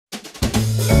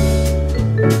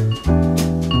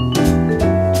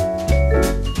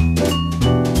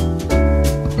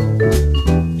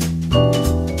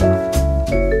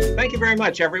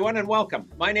much, everyone, and welcome.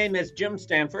 My name is Jim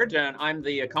Stanford, and I'm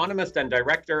the economist and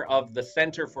director of the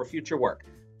Center for Future Work.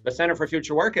 The Center for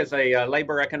Future Work is a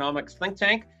labor economics think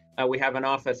tank. We have an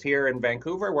office here in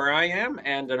Vancouver, where I am,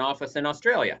 and an office in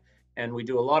Australia. And we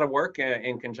do a lot of work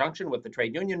in conjunction with the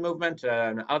trade union movement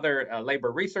and other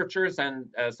labor researchers and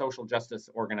social justice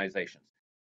organizations.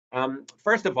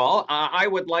 First of all, I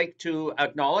would like to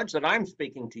acknowledge that I'm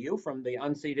speaking to you from the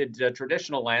unceded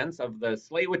traditional lands of the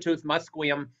Tsleil-Waututh,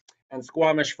 Musqueam, and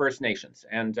Squamish First Nations,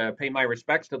 and pay my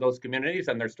respects to those communities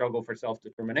and their struggle for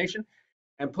self-determination.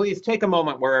 And please take a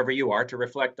moment wherever you are to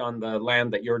reflect on the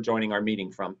land that you're joining our meeting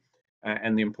from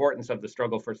and the importance of the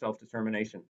struggle for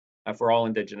self-determination for all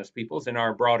Indigenous peoples in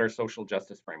our broader social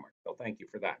justice framework. So thank you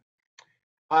for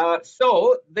that.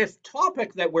 So this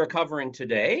topic that we're covering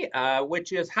today,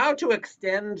 which is how to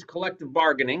extend collective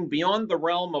bargaining beyond the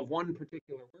realm of one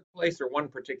particular workplace or one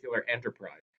particular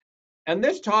enterprise. And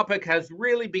this topic has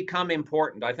really become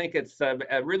important. I think it's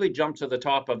really jumped to the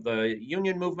top of the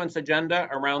union movement's agenda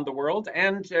around the world,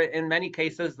 and in many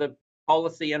cases, the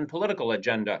policy and political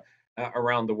agenda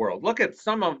around the world. Look at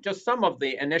some of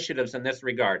the initiatives in this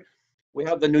regard. We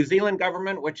have the New Zealand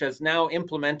government, which is now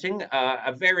implementing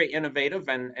a very innovative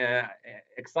and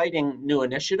exciting new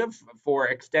initiative for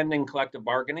extending collective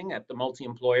bargaining at the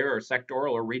multi-employer or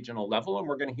sectoral or regional level. And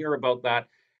we're going to hear about that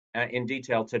in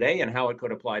detail today and how it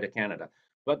could apply to Canada.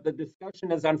 But the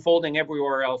discussion is unfolding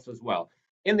everywhere else as well.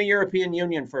 In the European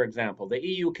Union, for example, the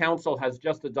EU Council has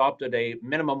just adopted a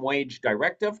minimum wage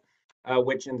directive,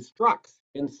 which instructs,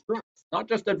 not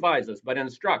just advises, but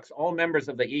instructs all members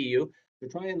of the EU to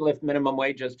try and lift minimum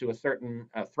wages to a certain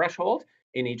threshold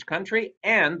in each country.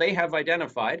 And they have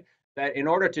identified that in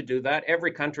order to do that,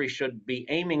 every country should be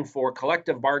aiming for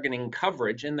collective bargaining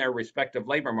coverage in their respective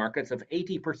labor markets of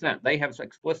 80%. They have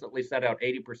explicitly set out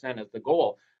 80% as the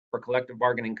goal for collective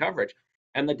bargaining coverage.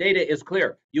 And the data is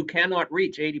clear. You cannot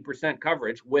reach 80%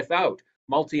 coverage without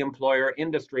multi-employer,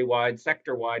 industry-wide,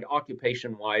 sector-wide,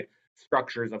 occupation-wide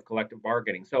structures of collective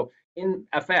bargaining. So in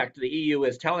effect, the EU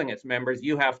is telling its members,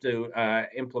 you have to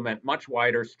implement much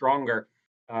wider, stronger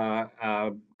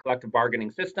collective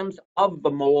bargaining systems of the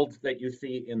molds that you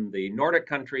see in the Nordic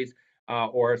countries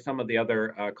or some of the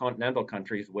other continental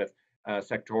countries with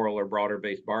sectoral or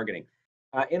broader-based bargaining.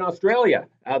 In Australia,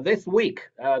 this week,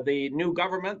 the new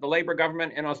government, the Labor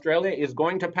government in Australia, is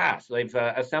going to pass. They've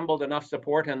assembled enough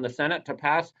support in the Senate to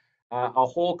pass a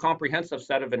whole comprehensive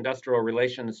set of industrial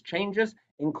relations changes,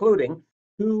 including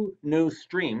two new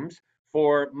streams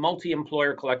for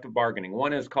multi-employer collective bargaining.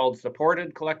 One is called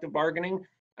supported collective bargaining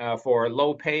for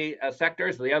low pay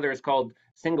sectors. The other is called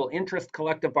single interest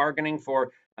collective bargaining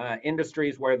for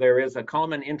industries where there is a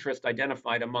common interest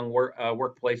identified among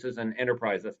workplaces and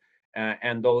enterprises.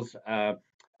 And those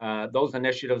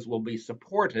initiatives will be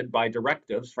supported by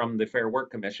directives from the Fair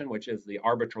Work Commission, which is the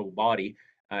arbitral body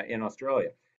in Australia.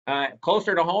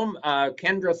 Closer to home,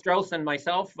 Kendra Strauss and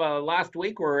myself last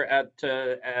week were at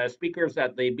speakers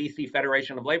at the BC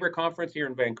Federation of Labor Conference here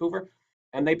in Vancouver,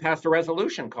 and they passed a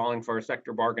resolution calling for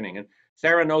sector bargaining. And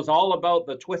Sarah knows all about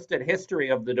the twisted history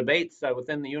of the debates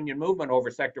within the union movement over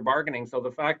sector bargaining. So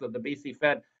the fact that the BC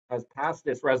Fed has passed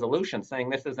this resolution saying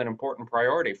this is an important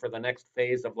priority for the next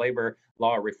phase of labor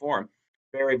law reform,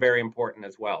 very, very important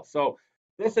as well. So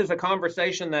this is a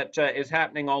conversation that is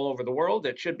happening all over the world.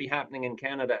 It should be happening in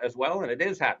Canada as well, and it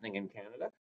is happening in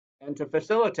Canada. And to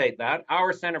facilitate that,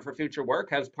 our Center for Future Work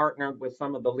has partnered with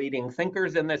some of the leading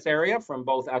thinkers in this area from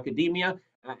both academia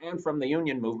and from the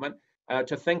union movement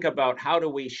to think about how do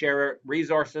we share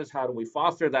resources, how do we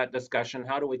foster that discussion,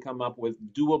 how do we come up with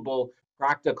doable,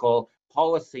 practical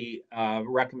policy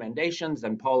recommendations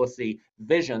and policy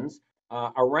visions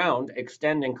around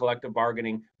extending collective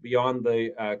bargaining beyond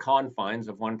the confines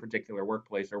of one particular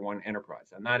workplace or one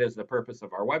enterprise. And that is the purpose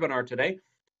of our webinar today.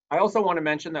 I also want to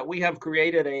mention that we have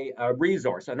created a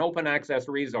resource, an open access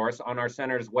resource on our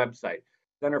center's website.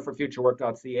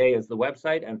 Centerforfuturework.ca is the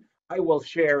website, and I will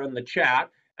share in the chat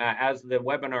as the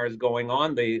webinar is going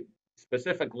on the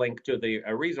specific link to the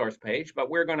resource page, but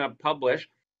we're going to publish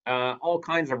all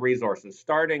kinds of resources,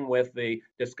 starting with the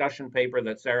discussion paper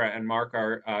that Sarah and Mark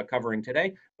are covering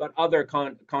today, but other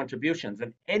contributions.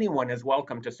 And anyone is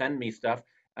welcome to send me stuff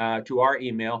to our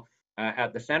email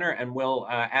at the center, and we'll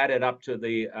add it up to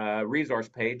the resource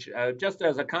page just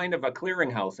as a kind of a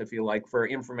clearinghouse, if you like, for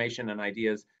information and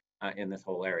ideas in this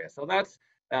whole area. So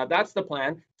that's the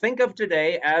plan. Think of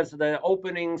today as the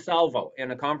opening salvo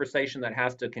in a conversation that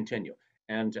has to continue.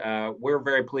 And we're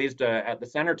very pleased at the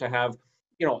center to have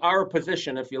our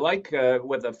position, if you like,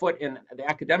 with a foot in the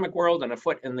academic world and a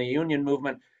foot in the union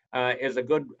movement, is a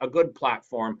good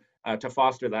platform to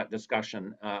foster that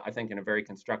discussion, I think, in a very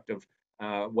constructive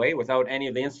way without any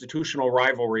of the institutional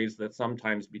rivalries that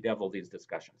sometimes bedevil these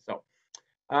discussions. So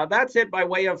that's it by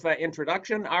way of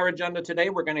introduction. Our agenda today,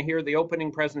 we're going to hear the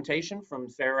opening presentation from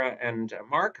Sarah and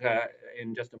Mark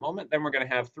in just a moment. Then we're going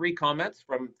to have 3 comments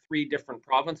from 3 different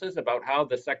provinces about how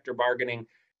the sector bargaining,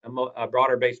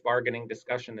 broader-based bargaining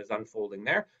discussion is unfolding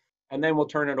there. And then we'll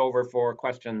turn it over for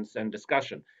questions and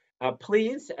discussion.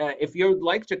 Please, if you'd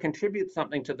like to contribute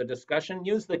something to the discussion,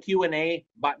 use the Q&A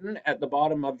button at the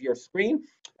bottom of your screen.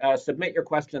 Submit your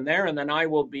question there, and then I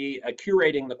will be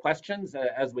curating the questions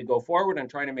as we go forward and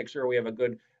trying to make sure we have a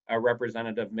good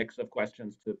representative mix of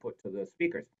questions to put to the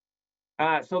speakers.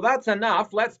 So that's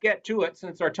enough. Let's get to it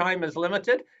since our time is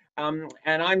limited. And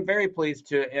I'm very pleased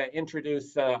to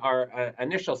introduce our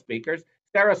initial speakers.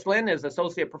 Sarah Slynn is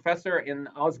Associate Professor in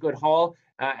Osgoode Hall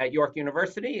at York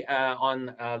University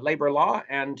on labor law,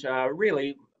 and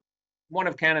really one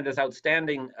of Canada's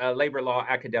outstanding labor law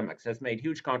academics, has made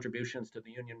huge contributions to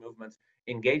the union movement's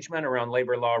engagement around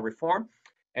labor law reform.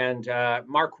 And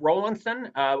Mark Rowlandson,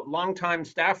 a longtime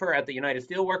staffer at the United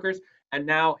Steelworkers, and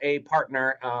now a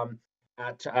partner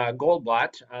at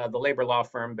Goldblatt, the labor law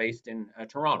firm based in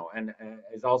Toronto, and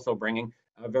is also bringing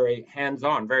a very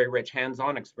hands-on, very rich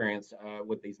hands-on experience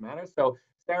with these matters. So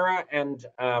Sarah and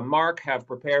Mark have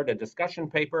prepared a discussion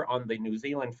paper on the New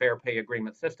Zealand Fair Pay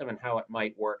Agreement system and how it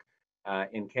might work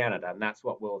in Canada, and that's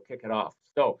what will kick it off.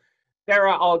 So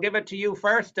Sarah, I'll give it to you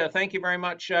first. Thank you very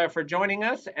much for joining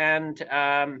us, and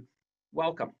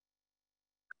welcome.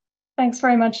 Thanks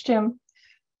very much, Jim.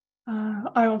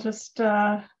 I will just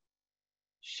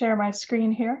share my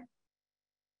screen here.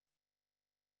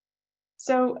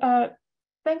 So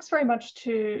thanks very much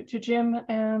to Jim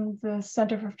and the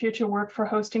Centre for Future Work for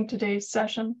hosting today's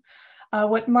session.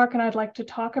 What Mark and I'd like to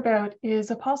talk about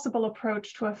is a possible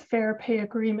approach to a fair pay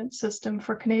agreement system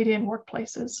for Canadian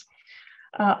workplaces.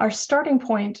 Our starting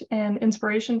point and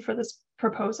inspiration for this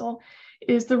proposal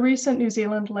is the recent New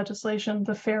Zealand legislation,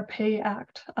 the Fair Pay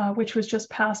Act, which was just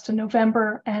passed in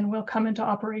November and will come into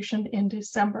operation in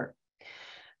December.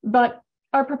 But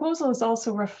our proposal is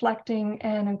also reflecting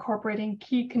and incorporating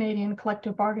key Canadian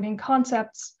collective bargaining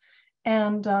concepts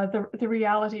and the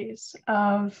realities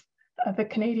of the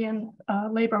Canadian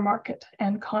labor market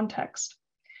and context.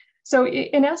 So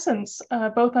in essence,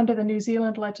 both under the New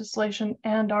Zealand legislation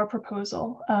and our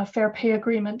proposal, fair pay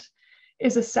agreement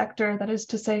is a sector, that is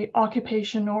to say,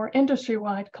 occupation or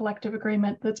industry-wide collective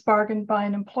agreement that's bargained by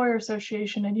an employer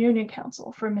association and union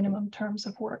council for minimum terms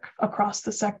of work across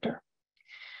the sector.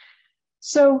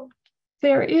 So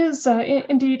there is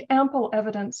indeed ample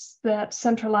evidence that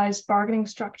centralized bargaining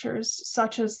structures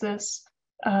such as this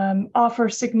offer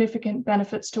significant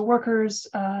benefits to workers,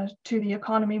 to the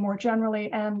economy more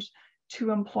generally, and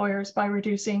to employers by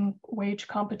reducing wage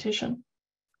competition.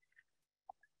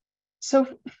 So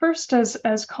first,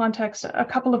 as context, a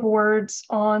couple of words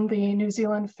on the New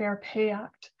Zealand Fair Pay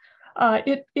Act.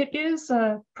 It is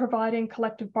providing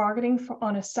collective bargaining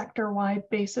on a sector-wide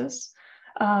basis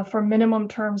for minimum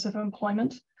terms of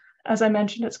employment. As I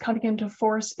mentioned, it's coming into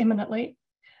force imminently.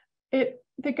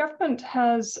 The government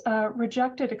has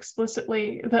rejected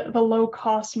explicitly the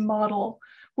low-cost model,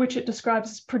 which it describes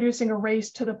as producing a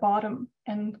race to the bottom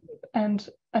and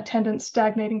attendant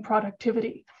stagnating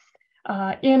productivity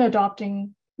in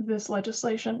adopting this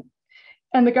legislation.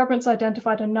 And the government's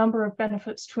identified a number of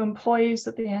benefits to employees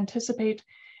that they anticipate: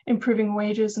 improving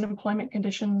wages and employment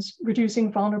conditions,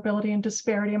 reducing vulnerability and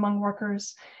disparity among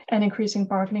workers, and increasing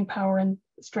bargaining power and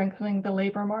strengthening the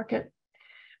labor market.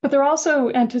 But there are also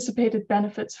anticipated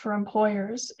benefits for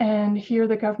employers, and here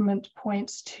the government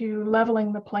points to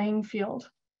leveling the playing field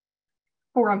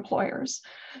for employers,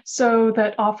 so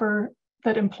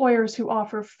that employers who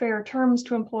offer fair terms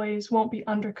to employees won't be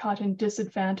undercut and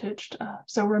disadvantaged.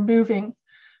 So removing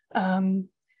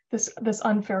this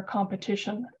unfair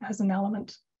competition as an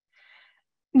element.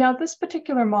 Now, this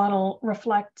particular model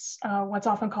reflects what's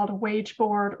often called a wage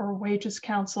board or wages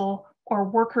council or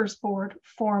workers board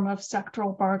form of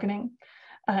sectoral bargaining.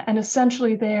 And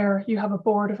essentially there you have a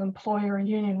board of employer and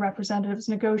union representatives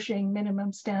negotiating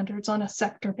minimum standards on a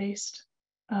sector-based,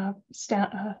 on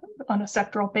a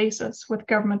sectoral basis with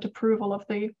government approval of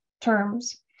the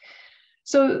terms.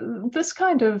 So this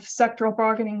kind of sectoral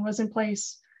bargaining was in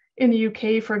place in the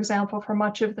UK, for example, for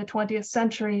much of the 20th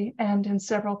century and in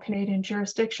several Canadian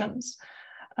jurisdictions.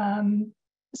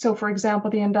 So for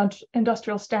example, the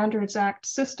Industrial Standards Act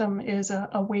system is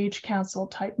a wage council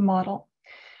type model.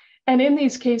 And in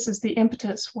these cases, the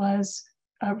impetus was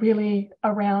really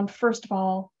around, first of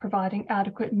all, providing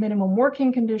adequate minimum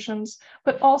working conditions,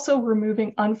 but also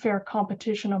removing unfair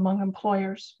competition among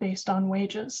employers based on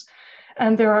wages.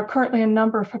 And there are currently a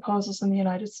number of proposals in the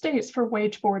United States for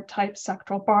wage board type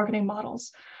sectoral bargaining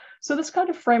models. So this kind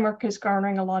of framework is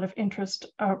garnering a lot of interest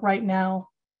right now,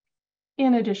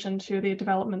 in addition to the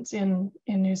developments in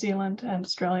New Zealand and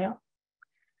Australia.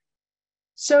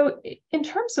 So in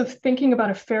terms of thinking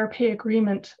about a fair pay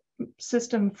agreement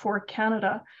system for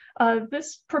Canada,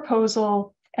 this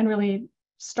proposal and really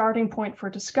starting point for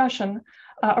discussion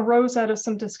arose out of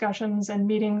some discussions and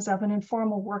meetings of an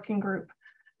informal working group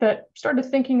that started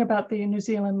thinking about the New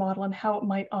Zealand model and how it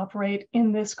might operate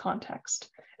in this context.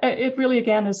 It really,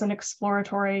 again, is an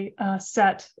exploratory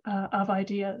set of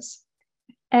ideas.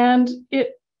 And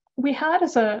we had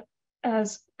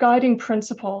as guiding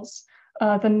principles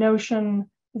the notion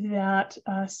that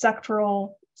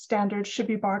sectoral standards should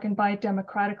be bargained by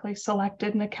democratically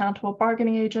selected and accountable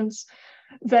bargaining agents,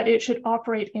 that it should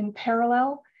operate in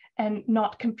parallel and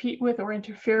not compete with or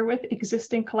interfere with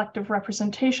existing collective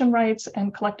representation rights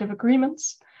and collective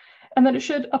agreements, and that it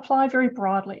should apply very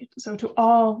broadly, so to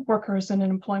all workers in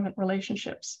employment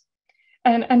relationships.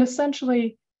 And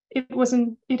essentially,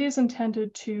 it is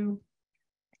intended to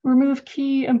remove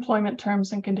key employment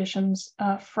terms and conditions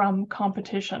from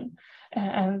competition,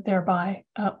 and thereby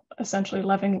essentially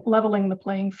leveling the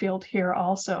playing field here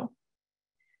also.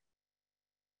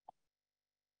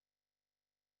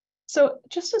 So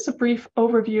just as a brief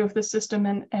overview of the system,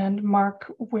 and Mark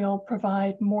will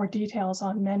provide more details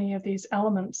on many of these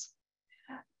elements.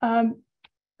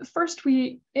 First,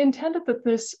 we intended that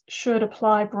this should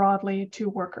apply broadly to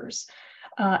workers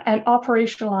and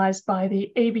operationalized by the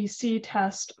ABC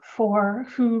test for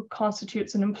who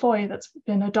constitutes an employee that's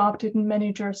been adopted in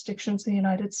many jurisdictions in the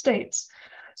United States.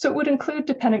 So it would include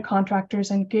dependent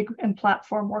contractors and gig and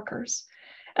platform workers.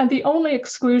 And the only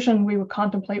exclusion we would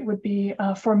contemplate would be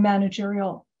for on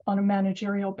a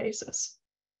managerial basis.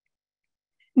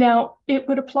 Now, it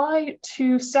would apply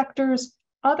to sectors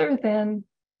other than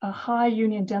high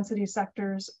union density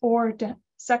sectors or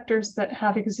sectors that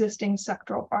have existing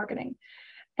sectoral bargaining.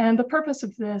 And the purpose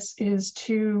of this is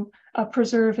to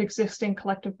preserve existing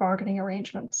collective bargaining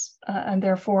arrangements and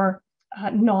therefore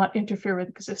not interfere with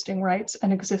existing rights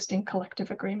and existing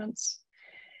collective agreements.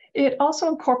 It also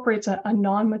incorporates a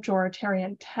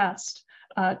non-majoritarian test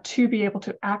to be able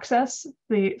to access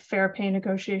the fair pay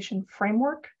negotiation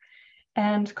framework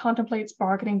and contemplates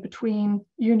bargaining between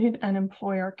union and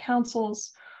employer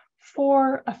councils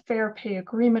for a fair pay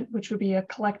agreement, which would be a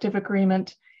collective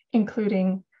agreement,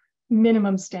 including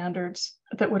minimum standards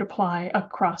that would apply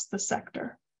across the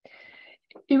sector.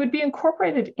 It would be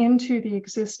incorporated into the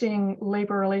existing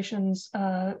labor relations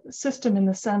system in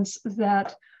the sense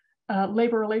that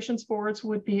labor relations boards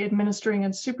would be administering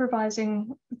and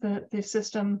supervising the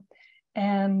system.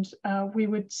 And we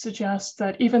would suggest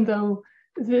that even though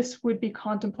this would be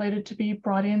contemplated to be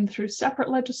brought in through separate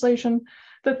legislation,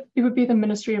 that it would be the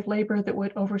Ministry of Labor that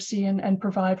would oversee and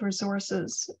provide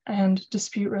resources and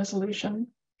dispute resolution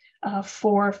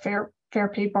for fair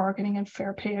pay bargaining and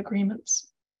fair pay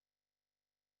agreements.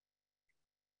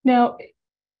 Now,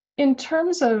 in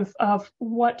terms of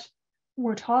what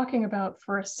we're talking about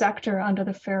for a sector under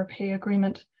the fair pay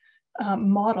agreement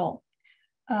model,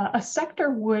 a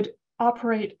sector would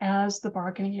operate as the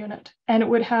bargaining unit, and it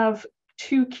would have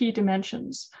two key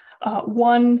dimensions.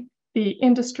 One, the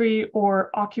industry or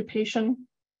occupation,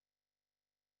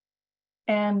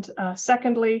 and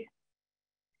secondly,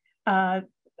 a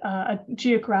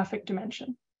geographic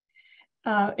dimension.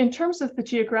 In terms of the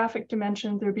geographic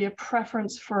dimension, there'd be a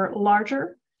preference for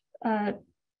larger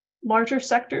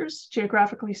sectors,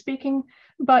 geographically speaking,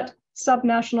 but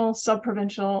subnational,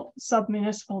 subprovincial,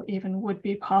 submunicipal even would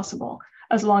be possible,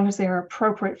 as long as they are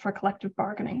appropriate for collective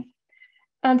bargaining.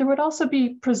 And there would also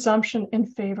be presumption in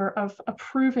favor of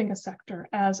approving a sector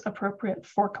as appropriate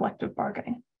for collective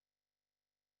bargaining.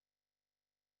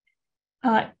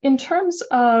 In terms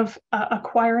of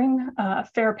acquiring a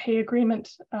fair pay agreement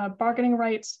bargaining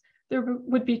rights, there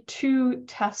would be two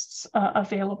tests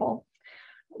available.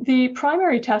 The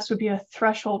primary test would be a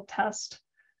threshold test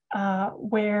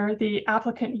where the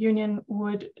applicant union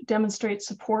would demonstrate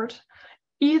support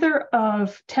either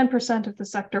of 10% of the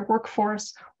sector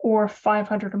workforce or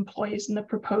 500 employees in the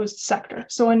proposed sector.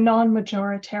 So a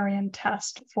non-majoritarian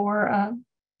test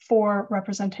for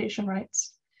representation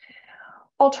rights.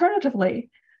 Alternatively,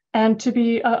 and to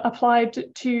be applied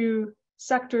to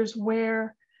sectors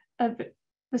where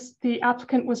the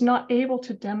applicant was not able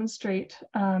to demonstrate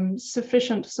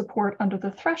sufficient support under the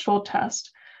threshold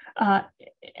test,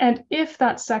 and if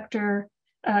that sector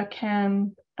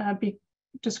can be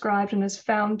described and is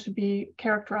found to be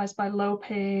characterized by low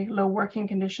pay, low working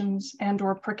conditions, and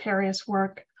or precarious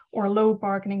work or low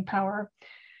bargaining power,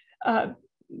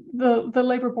 the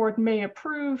Labor Board may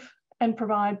approve and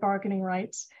provide bargaining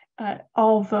rights,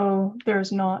 although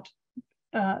there's not,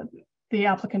 the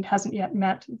applicant hasn't yet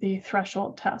met the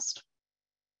threshold test.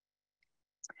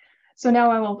 So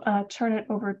now I will turn it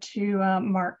over to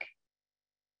Mark.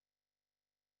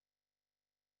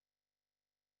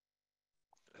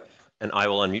 And I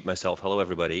will unmute myself. Hello,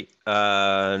 everybody.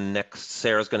 Next,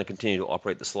 Sarah's going to continue to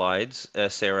operate the slides.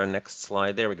 Sarah, next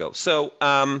slide. There we go. So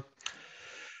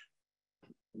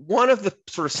one of the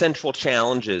sort of central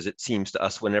challenges, it seems to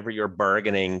us, whenever you're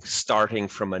bargaining, starting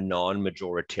from a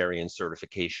non-majoritarian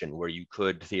certification, where you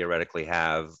could theoretically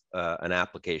have an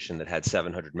application that had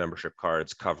 700 membership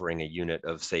cards covering a unit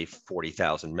of, say,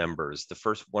 40,000 members.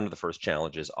 One of the first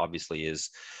challenges, obviously, is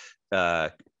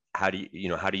how do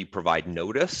you provide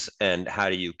notice, and how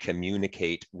do you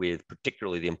communicate with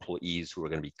particularly the employees who are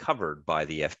going to be covered by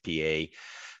the FPA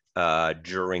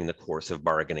during the course of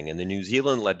bargaining. And the New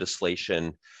Zealand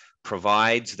legislation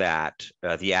provides that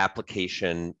the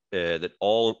application, that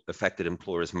all affected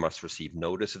employers must receive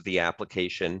notice of the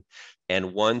application.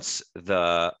 And once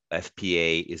the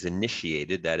FPA is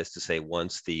initiated, that is to say,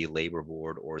 once the Labour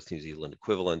Board or its New Zealand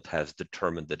equivalent has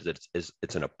determined that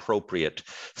it's an appropriate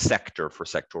sector for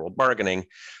sectoral bargaining,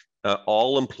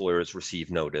 all employers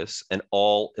receive notice, and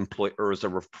all employers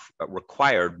are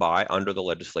required under the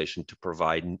legislation to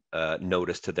provide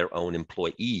notice to their own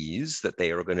employees that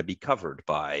they are going to be covered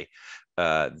by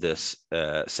this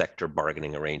sector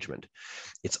bargaining arrangement.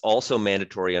 It's also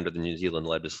mandatory under the New Zealand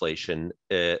legislation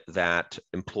that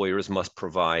employers must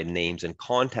provide names and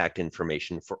contact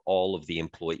information for all of the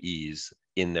employees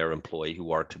in their employ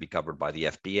who are to be covered by the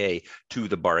FPA to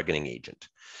the bargaining agent.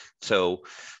 So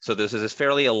this is a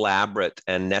fairly elaborate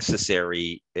and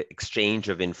necessary exchange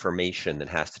of information that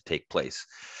has to take place.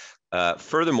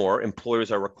 Furthermore,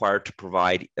 employers are required to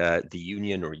provide the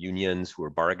union or unions who are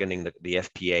bargaining the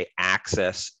FPA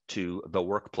access to the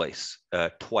workplace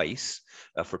twice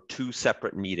for 2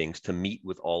 separate meetings to meet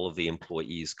with all of the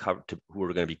employees who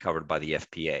are going to be covered by the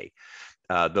FPA.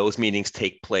 Those meetings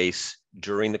take place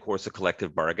during the course of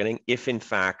collective bargaining. If in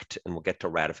fact, and we'll get to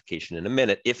ratification in a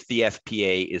minute, if the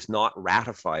FPA is not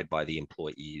ratified by the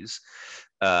employees,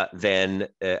 then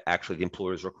actually the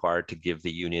employer is required to give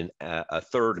the union a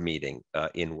 3rd meeting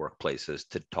in workplaces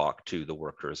to talk to the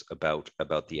workers about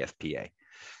the FPA.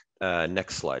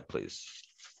 Next slide, please.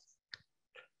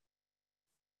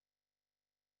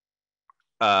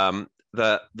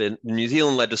 The New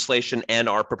Zealand legislation and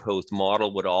our proposed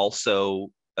model would also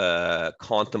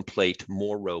contemplate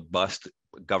more robust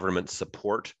government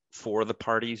support for the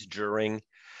parties during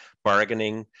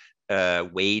bargaining,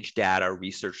 wage data,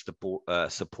 research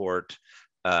support,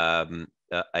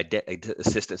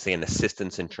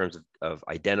 assistance in terms of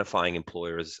identifying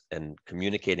employers and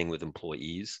communicating with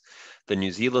employees. The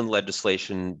New Zealand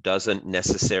legislation doesn't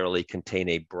necessarily contain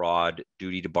a broad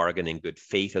duty to bargain in good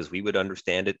faith as we would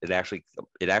understand it. It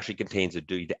actually contains a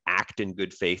duty to act in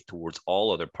good faith towards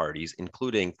all other parties,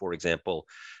 including, for example,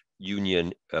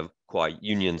 unions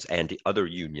and the other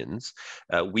unions.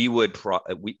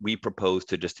 We propose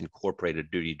to just incorporate a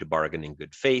duty to bargain in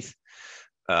good faith.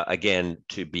 Again,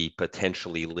 to be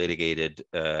potentially litigated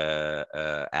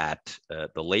at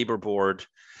the Labour Board,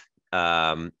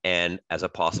 and as a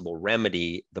possible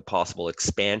remedy, the possible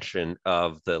expansion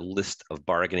of the list of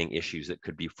bargaining issues that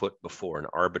could be put before an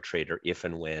arbitrator if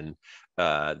and when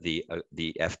the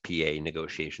FPA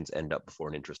negotiations end up before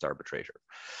an interest arbitrator.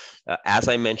 As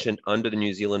I mentioned, under the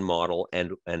New Zealand model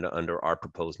and under our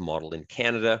proposed model in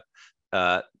Canada,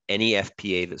 any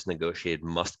FPA that's negotiated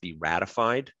must be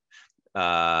ratified.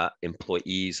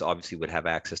 Employees obviously would have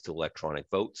access to electronic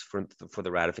votes for the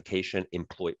ratification.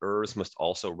 Employers must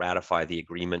also ratify the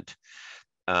agreement.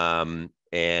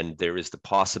 And there is the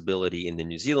possibility in the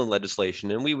New Zealand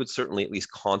legislation, and we would certainly at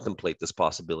least contemplate this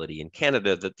possibility in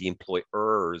Canada, that the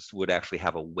employers would actually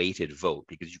have a weighted vote,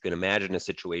 because you can imagine a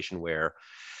situation where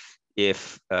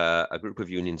if a group of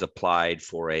unions applied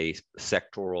for a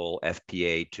sectoral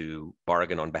FPA to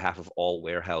bargain on behalf of all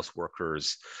warehouse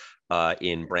workers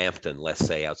in Brampton, let's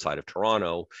say outside of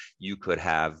Toronto, you could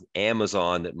have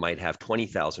Amazon that might have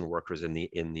 20,000 workers in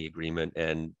the agreement,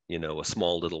 and a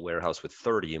small little warehouse with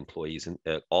 30 employees and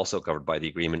also covered by the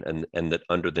agreement, and that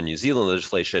under the New Zealand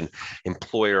legislation,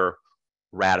 employer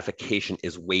ratification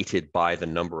is weighted by the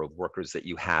number of workers that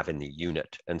you have in the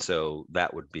unit, and so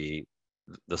that would be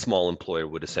the small employer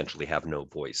would essentially have no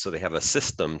voice. So they have a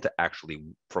system to actually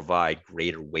provide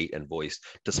greater weight and voice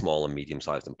to small and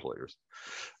medium-sized employers.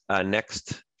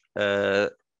 Next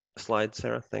slide,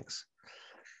 Sarah, thanks.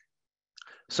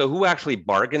 So who actually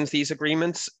bargains these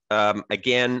agreements?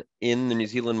 Again, in the New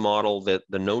Zealand model, the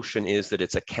notion is that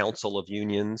it's a council of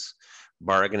unions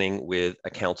bargaining with a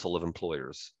council of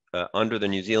employers. Under the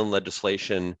New Zealand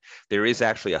legislation, there is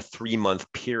actually a 3-month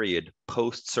period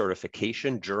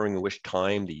post-certification during which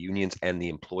time the unions and the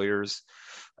employers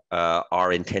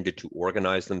are intended to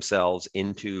organize themselves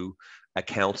into a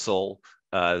council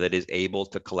that is able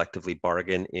to collectively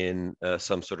bargain in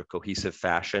some sort of cohesive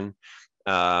fashion.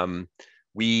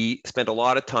 We spent a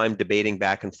lot of time debating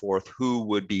back and forth who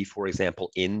would be, for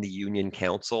example, in the union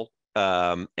council,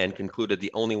 and concluded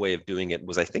the only way of doing it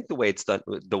was, I think, the way it's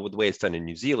done in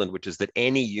New Zealand, which is that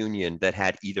any union that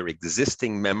had either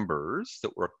existing members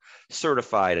that were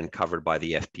certified and covered by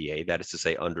the FPA, that is to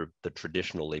say, under the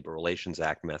traditional Labor Relations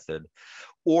Act method,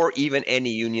 or even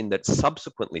any union that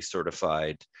subsequently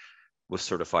was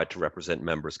certified to represent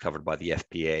members covered by the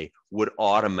FPA, would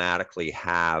automatically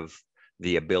have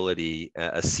the ability,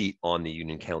 a seat on the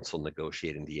union council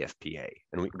negotiating the FPA.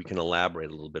 And we can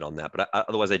elaborate a little bit on that, but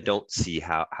otherwise I don't see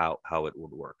how it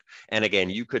would work. And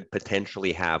again, you could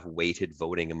potentially have weighted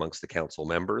voting amongst the council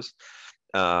members,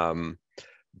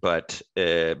 but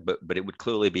it would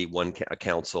clearly be a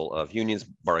council of unions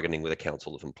bargaining with a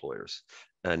council of employers.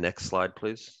 Next slide,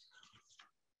 please.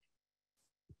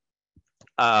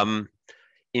 In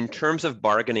terms of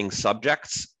bargaining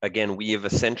subjects, again, we have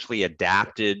essentially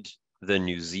adapted the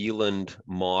New Zealand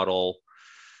model,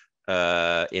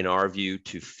 in our view,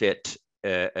 to fit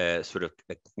sort of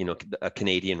a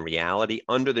Canadian reality.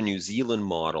 Under the New Zealand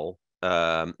model,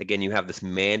 again, you have this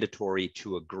mandatory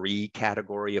to agree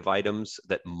category of items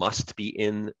that must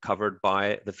be covered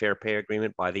by the Fair Pay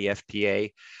Agreement, by the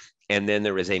FPA. And then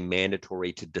there is a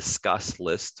mandatory to discuss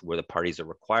list where the parties are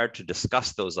required to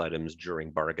discuss those items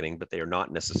during bargaining, but they are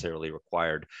not necessarily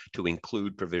required to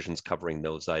include provisions covering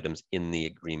those items in the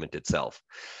agreement itself.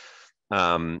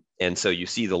 And so you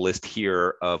see the list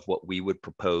here of what we would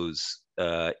propose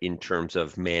in terms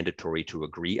of mandatory to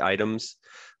agree items.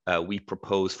 We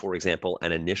propose, for example,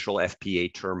 an initial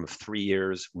FPA term of 3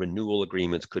 years. Renewal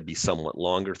agreements could be somewhat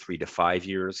longer, 3 to 5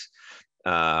 years.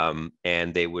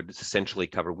 And they would essentially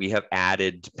cover, we have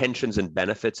added pensions and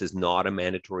benefits is not a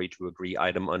mandatory to agree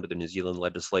item under the New Zealand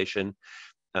legislation,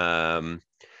 and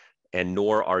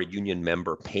nor are union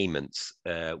member payments,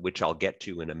 which I'll get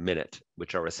to in a minute,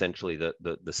 which are essentially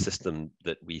the system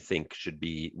that we think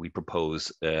we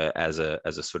propose as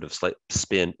a sort of slight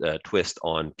twist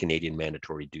on Canadian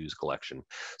mandatory dues collection.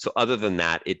 So other than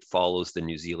that, it follows the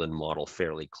New Zealand model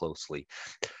fairly closely.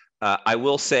 I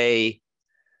will say,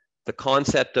 the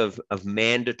concept of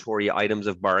mandatory items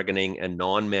of bargaining and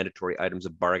non-mandatory items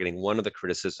of bargaining, one of the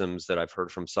criticisms that I've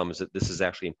heard from some is that this is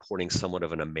actually importing somewhat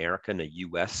of an American, a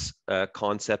US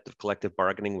concept of collective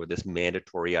bargaining, where this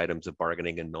mandatory items of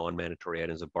bargaining and non-mandatory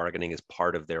items of bargaining is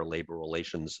part of their labor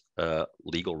relations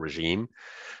legal regime.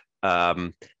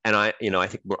 And I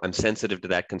think I'm sensitive to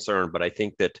that concern, but I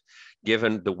think that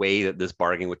given the way that this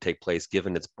bargaining would take place,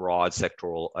 given its broad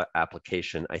sectoral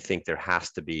application, I think there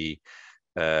has to be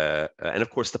and of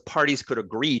course, the parties could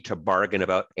agree to bargain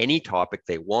about any topic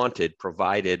they wanted,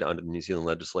 provided under the New Zealand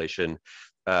legislation,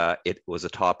 it was a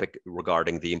topic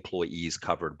regarding the employees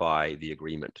covered by the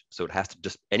agreement. So it has to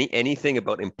just, anything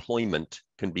about employment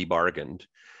can be bargained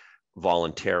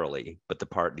voluntarily, but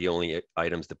the only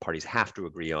items the parties have to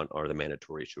agree on are the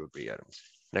mandatory to agree items.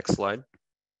 Next slide.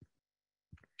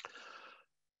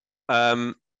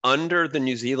 Under the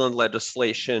New Zealand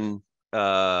legislation,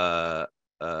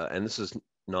 and this is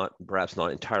perhaps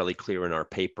not entirely clear in our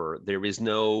paper, there is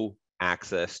no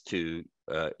access to,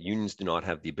 unions do not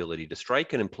have the ability to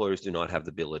strike and employers do not have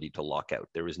the ability to lock out.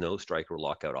 There is no strike or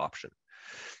lockout option.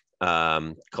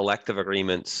 Collective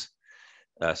agreements,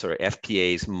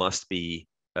 FPAs must be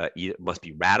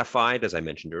ratified, as I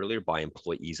mentioned earlier, by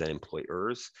employees and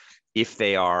employers. If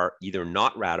they are either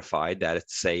not ratified, that is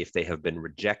to say, if they have been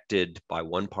rejected by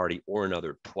one party or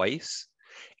another twice,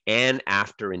 and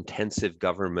after intensive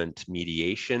government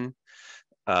mediation,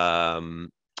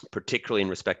 particularly in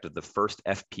respect of the first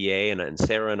FPA, and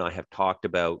Sarah and I have talked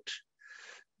about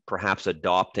perhaps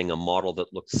adopting a model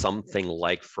that looks something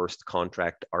like first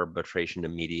contract arbitration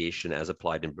and mediation as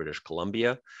applied in British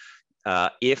Columbia.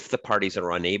 If the parties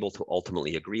are unable to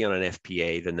ultimately agree on an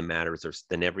FPA,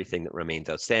 then everything that remains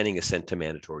outstanding is sent to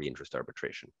mandatory interest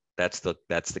arbitration. That's the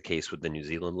case with the New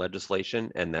Zealand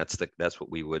legislation, and that's what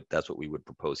we would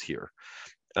propose here.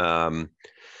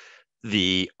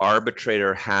 The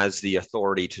arbitrator has the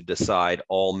authority to decide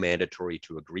all mandatory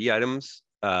to agree items,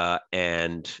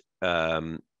 and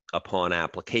upon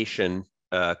application,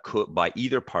 by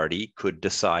either party could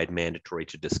decide mandatory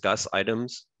to discuss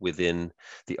items within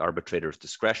the arbitrator's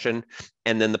discretion,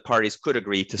 and then the parties could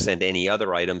agree to send any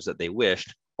other items that they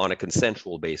wished on a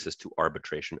consensual basis to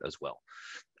arbitration as well.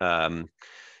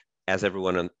 As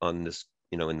everyone on this,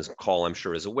 in this call, I'm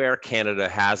sure is aware, Canada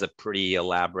has a pretty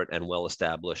elaborate and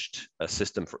well-established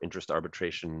system for interest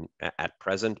arbitration at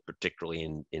present, particularly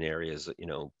in areas,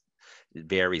 it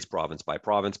varies province by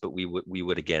province, but we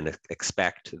would again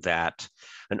expect that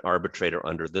an arbitrator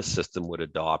under this system would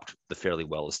adopt the fairly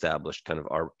well-established kind of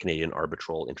our Canadian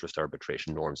arbitral interest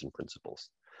arbitration norms and principles.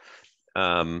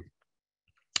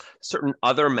 Certain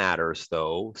other matters,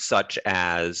 though, such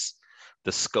as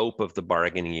the scope of the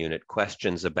bargaining unit,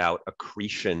 questions about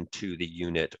accretion to the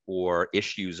unit, or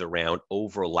issues around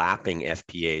overlapping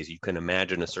FPAs. You can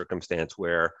imagine a circumstance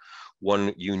where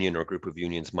one union or group of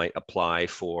unions might apply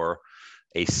for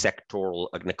a sectoral,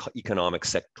 an economic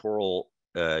sectoral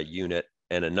unit,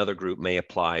 and another group may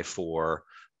apply for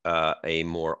a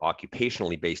more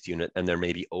occupationally based unit, and there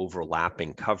may be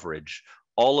overlapping coverage.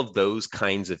 All of those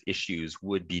kinds of issues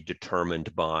would be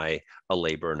determined by a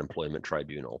labor and employment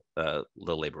tribunal, the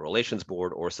Labor Relations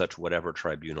Board, or such whatever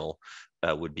tribunal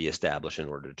would be established in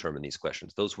order to determine these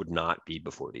questions. Those would not be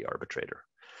before the arbitrator.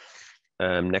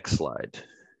 Next slide.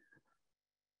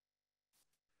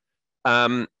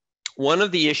 One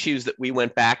of the issues that we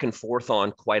went back and forth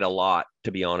on quite a lot,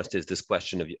 to be honest, is this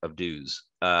question of dues.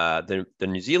 The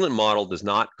New Zealand model does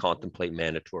not contemplate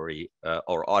mandatory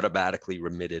or automatically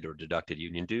remitted or deducted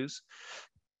union dues.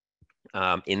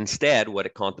 Instead, what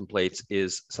it contemplates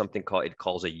is something it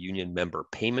calls a union member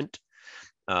payment,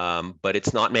 but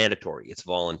it's not mandatory, it's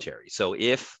voluntary. So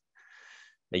if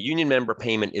a union member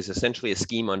payment is essentially a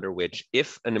scheme under which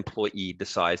if an employee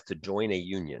decides to join a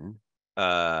union,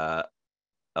 the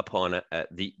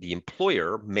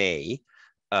employer may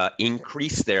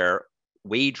increase their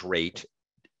wage rate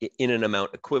in an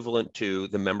amount equivalent to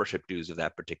the membership dues of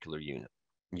that particular union.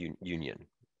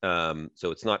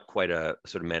 So it's not quite a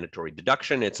sort of mandatory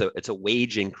deduction. It's a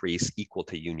wage increase equal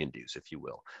to union dues, if you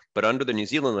will. But under the New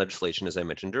Zealand legislation, as I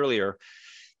mentioned earlier,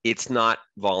 it's not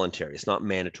voluntary. It's not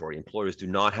mandatory. Employers do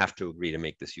not have to agree to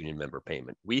make this union member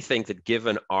payment. We think that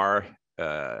given our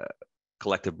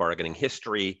collective bargaining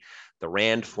history, the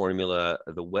RAND formula,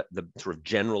 the sort of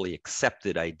generally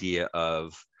accepted idea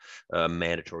of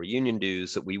mandatory union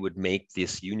dues, that we would make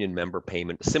this union member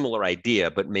payment a similar idea,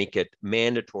 but make it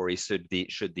mandatory should the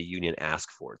union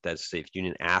ask for it. That's to say, if the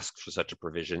union asks for such a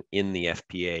provision in the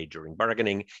FPA during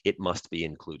bargaining, it must be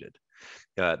included.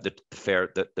 The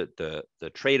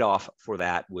trade-off for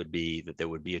that would be that there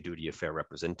would be a duty of fair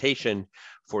representation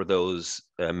for those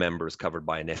members covered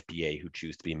by an FPA who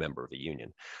choose to be a member of a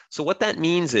union. So what that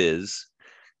means is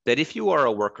that if you are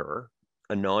a worker,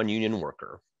 a non-union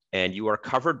worker, and you are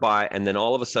covered by, and then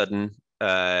all of a sudden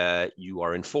you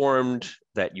are informed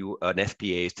that an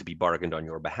FPA is to be bargained on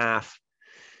your behalf,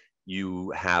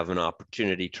 you have an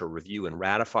opportunity to review and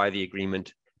ratify the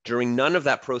agreement. During none of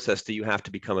that process do you have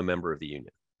to become a member of the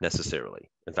union necessarily.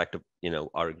 In fact,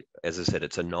 as I said,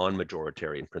 it's a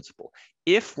non-majoritarian principle.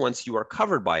 If once you are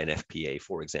covered by an FPA,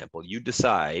 for example, you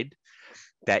decide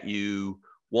that you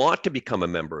want to become a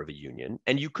member of a union,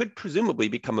 and you could presumably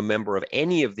become a member of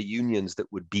any of the unions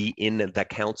that would be in the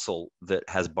council that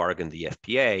has bargained the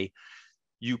FPA,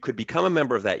 you could become a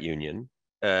member of that union.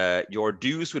 Your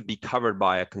dues would be covered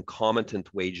by a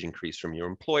concomitant wage increase from your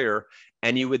employer,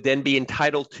 and you would then be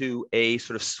entitled to a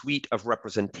sort of suite of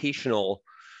representational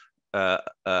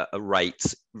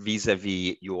rights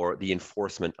vis-a-vis the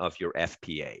enforcement of your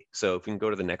FPA. So if we can go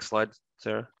to the next slide,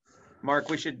 Sarah. Mark,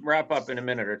 we should wrap up in a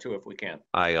minute or two if we can.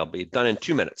 I'll be done in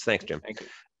 2 minutes. Thanks, Jim. Thank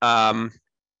you.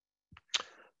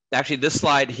 Actually, this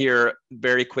slide here,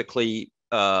 very quickly,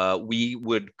 we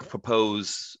would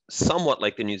propose, somewhat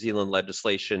like the New Zealand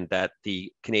legislation, that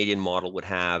the Canadian model would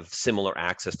have similar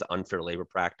access to unfair labor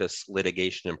practice,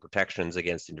 litigation, and protections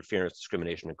against interference,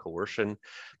 discrimination, and coercion,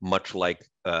 much like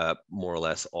more or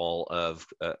less all of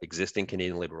existing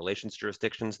Canadian labor relations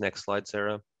jurisdictions. Next slide,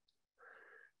 Sarah.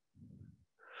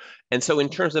 And so in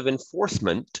terms of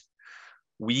enforcement,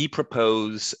 we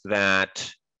propose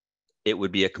that it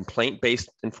would be a complaint-based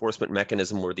enforcement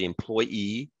mechanism where the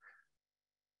employee,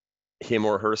 him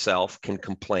or herself, can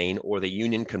complain, or the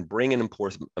union can bring an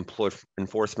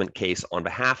enforcement case on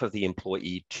behalf of the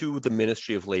employee to the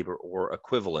Ministry of Labor or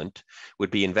equivalent, would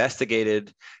be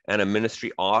investigated, and a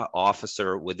ministry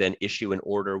officer would then issue an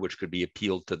order which could be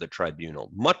appealed to the tribunal,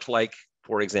 much like,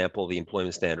 for example, the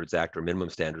Employment Standards Act or minimum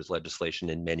standards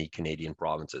legislation in many Canadian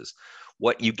provinces.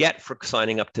 What you get for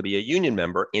signing up to be a union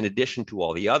member, in addition to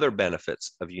all the other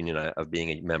benefits of being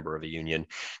a member of a union,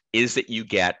 is that you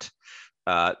get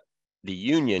the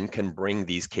union can bring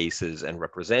these cases and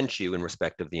represent you in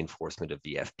respect of the enforcement of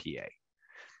the FPA.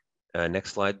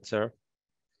 Next slide, Sarah.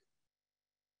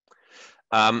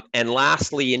 And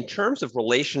lastly, in terms of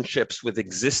relationships with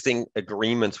existing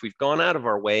agreements, we've gone out of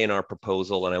our way in our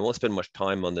proposal, and I won't spend much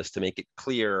time on this, to make it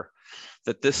clear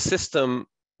that this system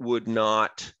would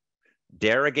not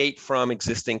derogate from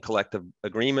existing collective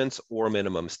agreements or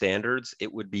minimum standards.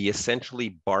 It would be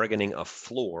essentially bargaining a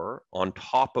floor on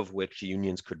top of which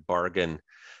unions could bargain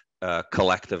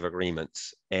collective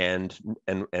agreements. And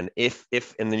if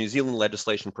in the New Zealand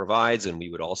legislation provides, and we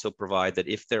would also provide, that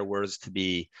if there was to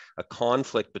be a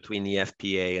conflict between the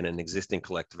FPA and an existing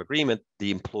collective agreement,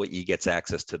 the employee gets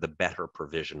access to the better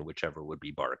provision, whichever would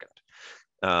be bargained.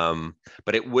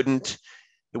 But it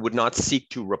would not seek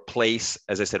to replace,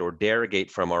 as I said, or derogate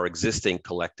from our existing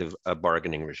collective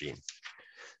bargaining regime.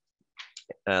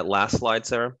 Last slide,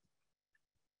 Sarah.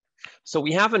 So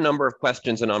we have a number of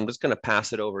questions, and I'm just going to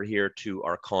pass it over here to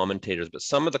our commentators, but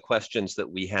some of the questions that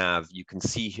we have, you can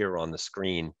see here on the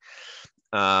screen.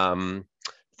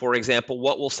 For example,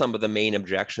 what will some of the main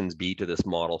objections be to this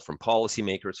model from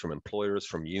policymakers, from employers,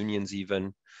 from unions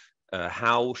even?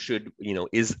 How should,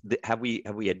 have we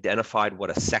identified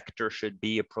what a sector should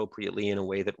be appropriately in a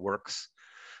way that works?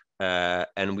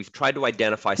 And we've tried to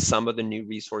identify some of the new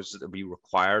resources that will be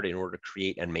required in order to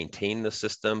create and maintain the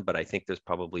system, but I think there's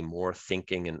probably more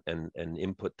thinking and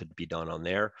input to be done on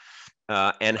there.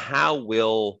 And how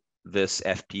will this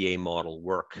FPA model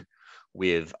work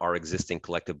with our existing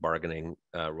collective bargaining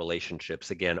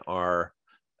relationships? Again,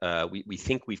 we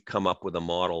think we've come up with a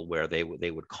model where they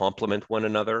would complement one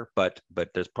another, but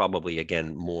there's probably,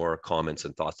 again, more comments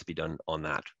and thoughts to be done on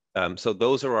that. So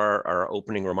those are our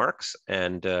opening remarks,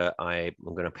 and I'm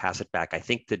going to pass it back, I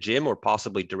think, to Jim, or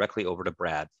possibly directly over to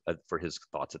Brad for his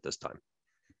thoughts at this time.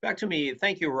 Back to me.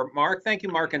 Thank you, Mark. Thank you,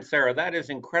 Mark and Sarah. That is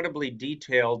incredibly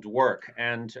detailed work,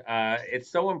 and it's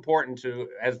so important to,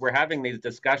 as we're having these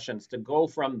discussions, to go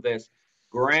from this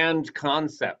grand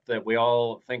concept that we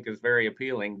all think is very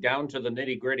appealing down to the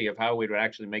nitty-gritty of how we would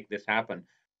actually make this happen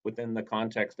within the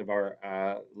context of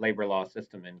our labor law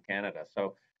system in Canada.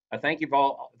 So thank you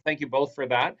both for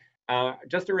that.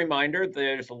 Just a reminder,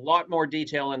 there's a lot more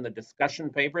detail in the discussion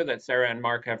paper that Sarah and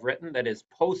Mark have written that is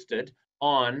posted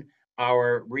on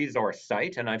our resource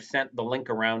site, and I've sent the link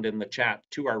around in the chat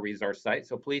to our resource site,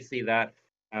 so please see that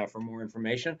for more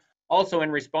information. Also,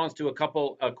 in response to a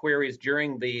couple of queries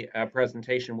during the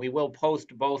presentation, we will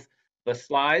post both the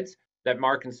slides that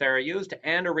Mark and Sarah used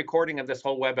and a recording of this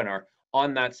whole webinar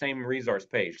on that same resource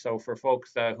page. So for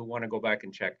folks who want to go back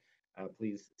and check,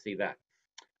 please see that.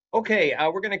 Okay,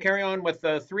 we're going to carry on with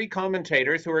three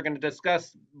commentators who are going to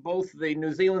discuss both the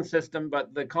New Zealand system,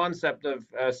 but the concept of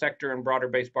sector and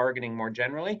broader-based bargaining more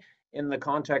generally in the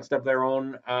context of their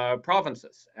own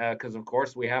provinces, because of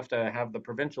course we have to have the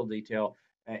provincial detail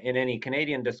in any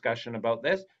Canadian discussion about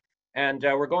this. And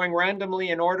we're going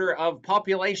randomly in order of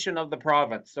population of the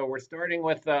province. So we're starting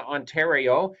with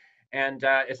Ontario, and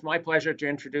it's my pleasure to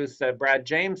introduce Brad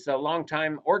James, a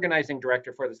longtime organizing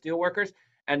director for the Steelworkers,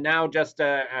 and now just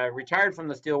retired from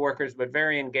the Steelworkers, but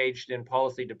very engaged in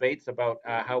policy debates about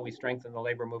how we strengthen the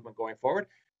labor movement going forward.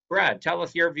 Brad, tell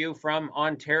us your view from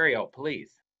Ontario,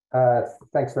 please.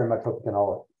 Thanks very much. Hope you can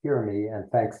all hear me. And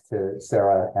thanks to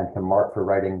Sarah and to Mark for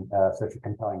writing such a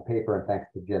compelling paper. And thanks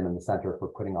to Jim and the Center for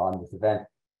putting on this event.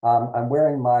 I'm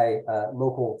wearing my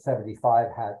Local 75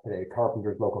 hat today,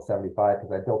 Carpenter's Local 75,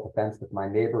 because I built a fence with my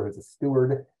neighbor who's a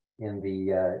steward in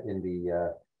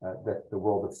the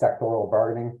world of sectoral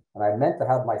bargaining. And I meant to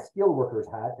have my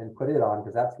Steelworkers hat and put it on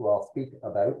because that's who I'll speak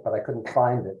about, but I couldn't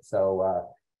find it. So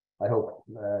I hope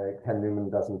Ken Newman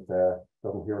doesn't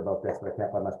hear about this, but I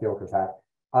can't find my Steelworkers hat.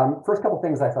 First couple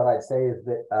things I thought I'd say is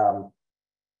that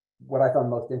what I found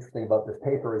most interesting about this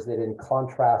paper is that in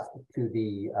contrast to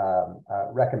the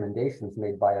recommendations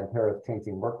made by Ontario's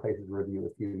Changing Workplaces Review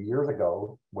a few years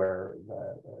ago, where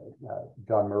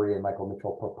John Murray and Michael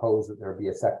Mitchell proposed that there be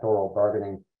a sectoral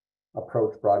bargaining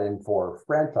approach brought in for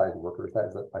franchise workers, that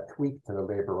is a tweak to the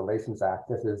Labor Relations Act.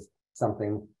 This is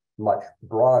something much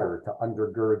broader to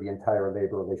undergird the entire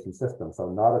labor relations system. So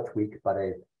not a tweak, but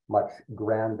a much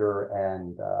grander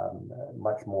and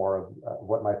much more of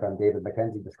what my friend David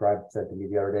McKenzie said to me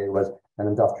the other day was an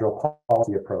industrial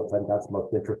policy approach. I think that's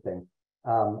most interesting.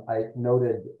 I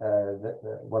noted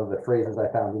that one of the phrases I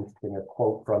found interesting, a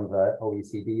quote from the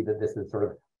OECD, that this is sort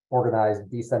of organized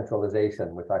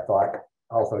decentralization, which I thought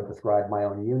also described my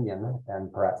own union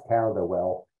and perhaps Canada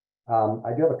well.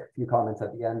 I do have a few comments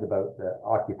at the end about the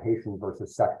occupation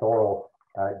versus sectoral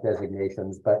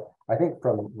designations. But I think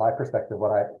from my perspective,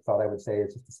 what I thought I would say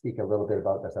is just to speak a little bit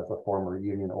about this as a former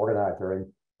union organizer, and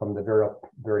from the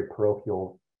very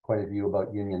parochial point of view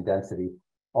about union density.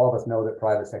 All of us know that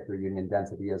private sector union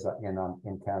density is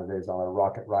in Canada is on a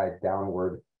rocket ride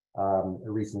downward.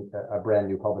 A brand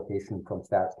new publication from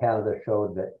Stats Canada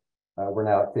showed that we're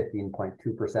now at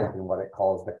 15.2% in what it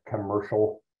calls the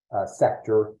commercial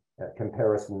sector.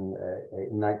 Comparison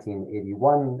in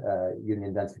 1981,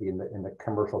 union density in the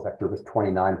commercial sector was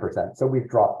 29%. So we've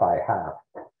dropped by half.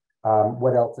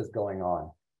 What else is going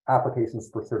on? Applications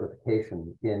for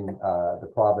certification in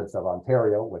the province of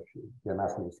Ontario, which Jim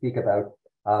asked me to speak about,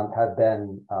 have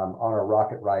been on a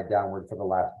rocket ride downward for the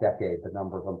last decade. The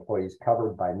number of employees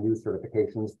covered by new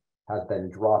certifications has been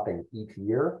dropping each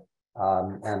year.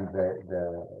 And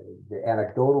the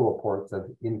anecdotal reports of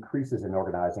increases in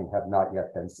organizing have not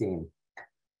yet been seen.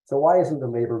 So why isn't the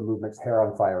labor movement's hair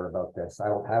on fire about this? I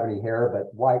don't have any hair,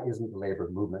 but why isn't the labor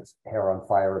movement's hair on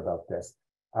fire about this?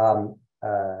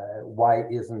 Why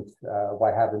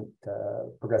haven't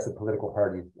progressive political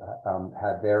parties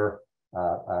had their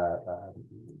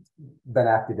been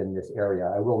active in this area?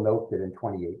 I will note that in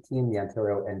 2018, the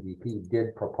Ontario NDP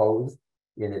did propose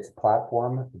in its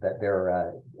platform that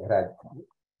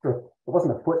it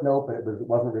wasn't a footnote, but it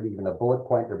wasn't really even a bullet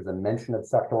point. There was a mention of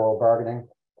sectoral bargaining,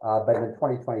 but in the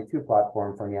 2022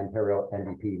 platform from the Ontario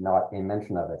NDP, not a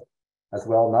mention of it. As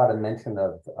well, not a mention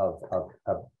of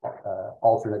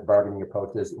alternate bargaining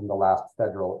approaches in the last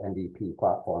federal NDP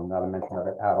platform, not a mention of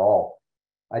it at all.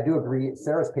 I do agree,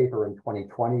 Sarah's paper in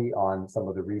 2020 on some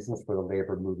of the reasons for the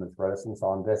labor movement's reticence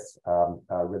on this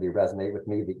really resonate with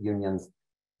me, that unions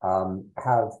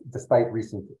have, despite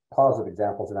recent positive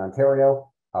examples in Ontario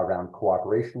around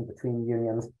cooperation between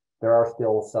unions, there are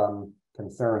still some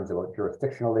concerns about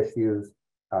jurisdictional issues,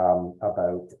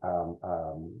 about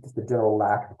just the general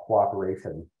lack of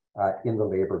cooperation in the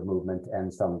labor movement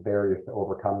and some barriers to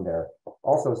overcome there.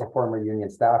 Also, as a former union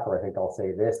staffer, I think I'll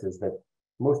say this, is that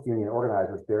most union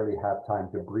organizers barely have time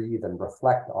to breathe and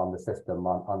reflect on the system,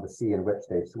 on the sea in which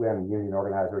they swim. Union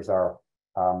organizers are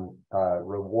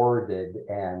rewarded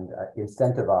and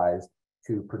incentivized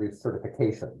to produce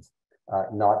certifications,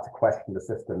 not to question the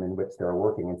system in which they're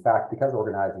working. In fact, because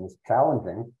organizing is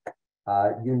challenging,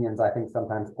 unions, I think,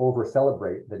 sometimes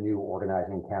over-celebrate the new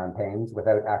organizing campaigns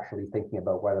without actually thinking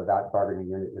about whether that bargaining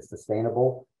unit is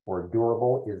sustainable or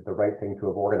durable, is the right thing to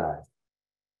have organized.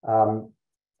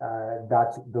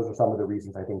 Those are some of the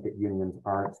reasons I think that unions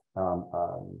aren't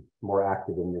more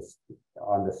active in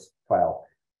on this file.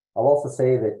 I'll also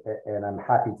say that, and I'm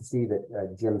happy to see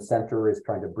that Jim's center is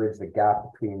trying to bridge the gap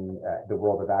between the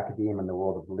world of academia and the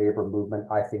world of the labor movement.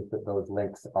 I think that those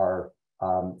links are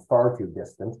far too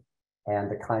distant,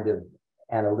 and the kind of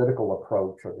analytical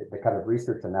approach or the kind of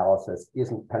research analysis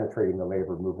isn't penetrating the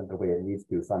labor movement the way it needs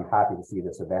to. So I'm happy to see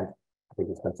this event. I think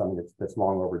it's been something that's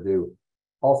long overdue.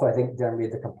 Also, I think generally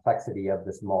the complexity of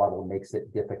this model makes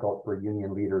it difficult for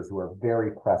union leaders who are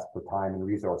very pressed for time and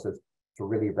resources to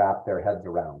really wrap their heads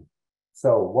around.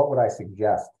 So what would I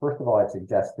suggest? First of all, I'd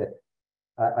suggest that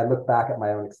I look back at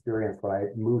my own experience when I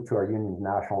moved to our union's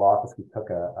national office. We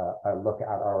took a look at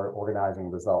our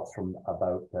organizing results from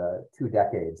about 2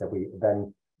 decades, and we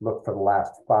then looked for the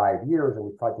last 5 years, and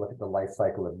we tried to look at the life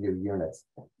cycle of new units.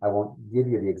 I won't give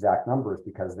you the exact numbers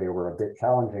because they were a bit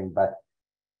challenging, but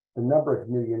the number of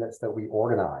new units that we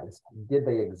organized, did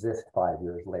they exist 5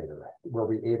 years later? Were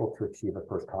we able to achieve a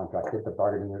first contract? Did the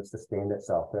bargaining unit sustain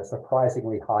itself? There's a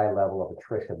surprisingly high level of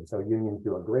attrition. So unions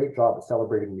do a great job of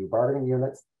celebrating new bargaining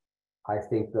units. I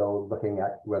think, though, looking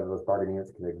at whether those bargaining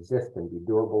units can exist and be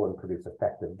durable and produce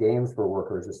effective gains for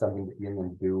workers is something that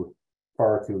unions do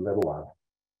far too little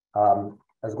of.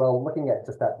 As well, looking at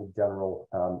just at the general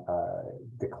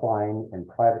decline in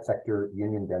private sector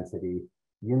union density,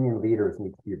 union leaders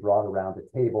need to be brought around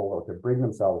a table, or to bring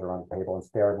themselves around the table and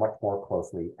stare much more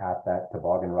closely at that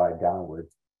toboggan ride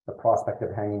downwards. The prospect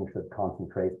of hanging should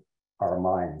concentrate our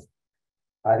minds.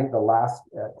 I think the last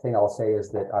thing I'll say is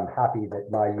that I'm happy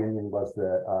that my union was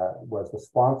the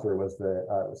sponsor,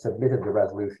 submitted the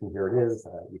resolution. Here it is.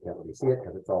 You can't really see it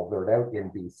because it's all blurred out, in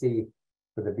BC,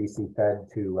 for the BC Fed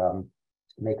to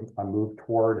make a move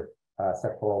toward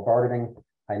sectoral bargaining.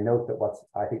 I note that what's,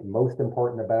 I think, most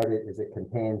important about it is it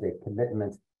contains a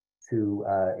commitment to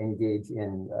engage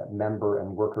in member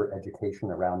and worker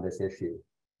education around this issue,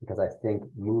 because I think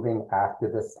moving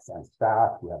activists and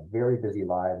staff who have very busy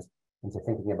lives into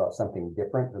thinking about something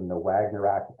different than the Wagner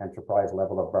Act enterprise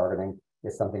level of bargaining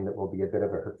is something that will be a bit of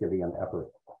a Herculean effort.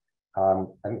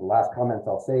 I think the last comment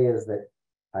I'll say is that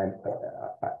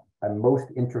I'm most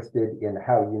interested in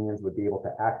how unions would be able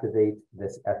to activate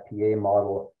this FPA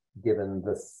model given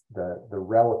the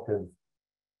relative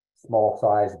small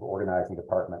size of organizing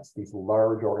departments. These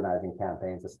large organizing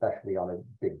campaigns, especially on a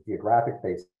big geographic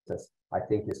basis, I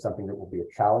think is something that will be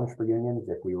a challenge for unions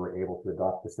if we were able to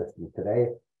adopt the system today.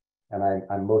 And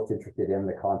I'm most interested in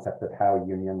the concept of how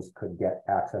unions could get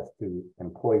access to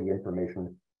employee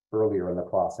information earlier in the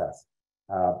process.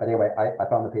 But anyway, I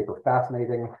found the paper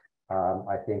fascinating.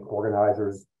 I think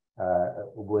organizers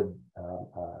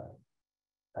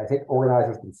I think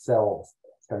organizers themselves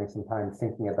spending some time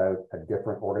thinking about a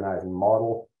different organizing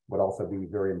model would also be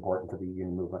very important for the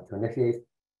union movement to initiate.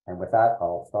 And with that,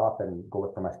 I'll stop and go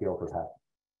look for my scalper's hat.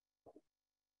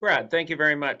 Brad, thank you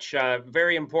very much.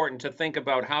 Very important to think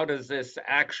about how does this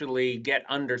actually get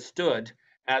understood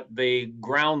at the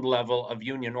ground level of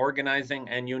union organizing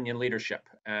and union leadership.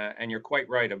 And you're quite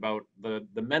right about the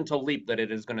mental leap that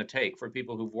it is going to take for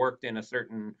people who've worked in a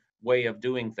certain way of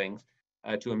doing things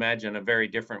to imagine a very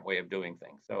different way of doing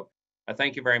things. So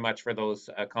thank you very much for those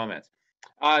comments.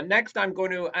 Next, I'm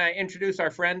going to introduce our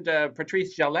friend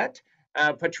Patrice Jalette.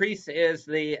 Patrice is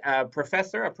the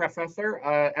professor at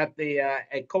the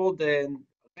École de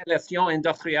Gestion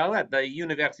Industrielle at the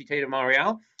Université de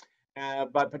Montréal.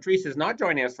 But Patrice is not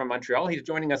joining us from Montreal. He's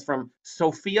joining us from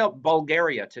Sofia,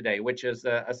 Bulgaria today, which is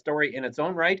a story in its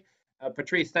own right.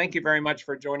 Patrice, thank you very much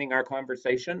for joining our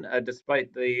conversation.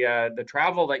 Despite the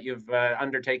travel that you've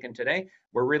undertaken today,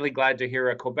 we're really glad to hear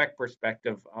a Quebec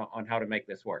perspective on how to make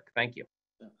this work. Thank you.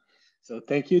 So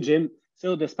thank you, Jim.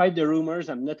 So despite the rumors,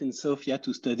 I'm not in Sofia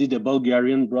to study the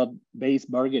Bulgarian broad-based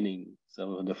bargaining.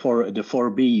 So the four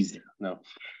Bs. No.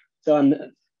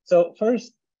 So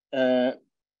first,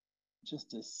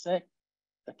 just a sec.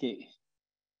 Okay.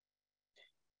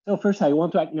 So first, I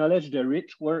want to acknowledge the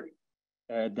rich work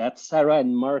that Sarah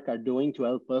and Mark are doing to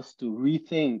help us to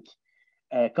rethink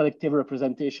collective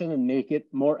representation and make it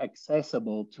more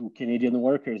accessible to Canadian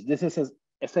workers. This is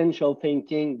essential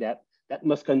thinking that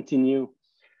must continue.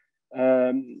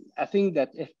 I think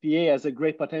that FPA has a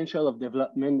great potential of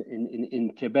development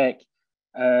in Quebec.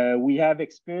 We have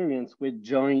experience with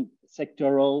joint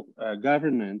sectoral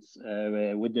governance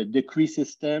with the decree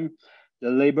system, the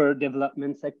labor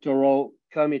development sectoral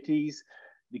committees,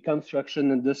 the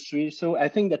construction industry. So I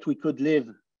think that we could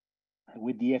live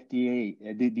with the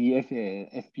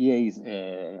FPAs,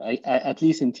 at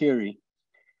least in theory.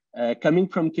 Coming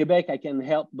from Quebec, I can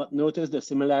help but notice the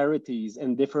similarities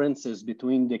and differences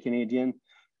between the Canadian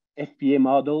FPA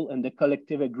model and the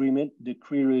collective agreement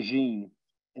decree regime.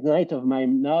 In light of my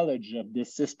knowledge of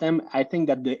this system, I think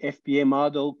that the FPA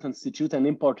model constitutes an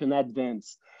important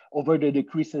advance over the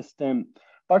decree system,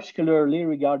 particularly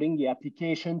regarding the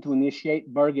application to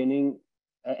initiate bargaining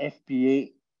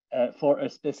FPA for a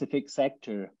specific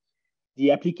sector.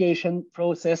 The application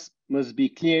process must be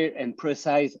clear and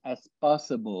precise as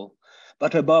possible,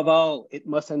 but above all, it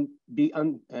mustn't be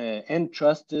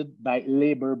entrusted by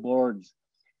labor boards.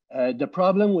 The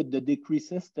problem with the decree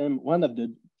system, one of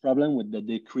the problem with the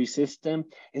decree system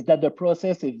is that the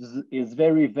process is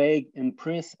very vague and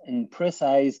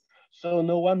precise, so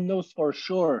no one knows for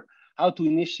sure how to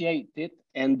initiate it,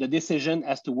 and the decision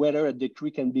as to whether a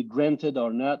decree can be granted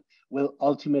or not will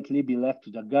ultimately be left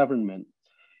to the government.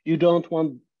 You don't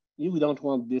want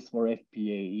this for FPA.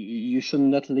 You should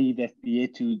not leave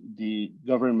FPA to the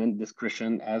government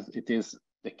discretion as it is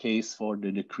the case for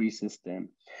the decree system.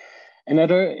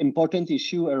 Another important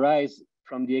issue arises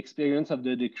from the experience of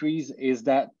the decrees is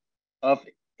that of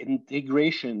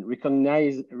integration,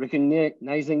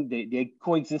 recognizing the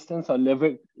coexistence of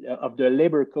the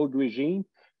labor code regime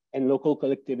and local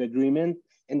collective agreement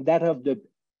and that of the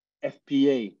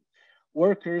FPA.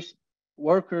 Workers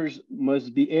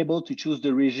must be able to choose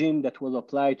the regime that will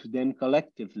apply to them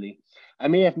collectively. I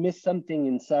may have missed something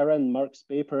in Sarah and Mark's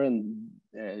paper and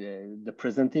the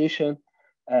presentation,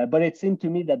 but it seemed to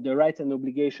me that the rights and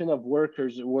obligation of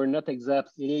workers were not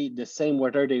exactly the same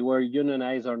whether they were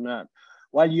unionized or not.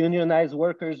 While unionized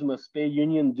workers must pay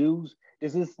union dues,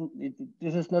 this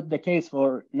is not the case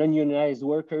for non-unionized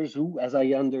workers who, as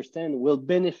I understand, will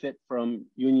benefit from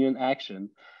union action,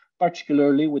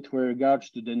 particularly with regards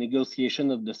to the negotiation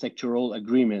of the sectoral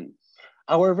agreement.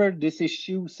 However, this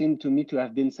issue seemed to me to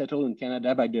have been settled in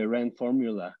Canada by the RAND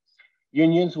formula.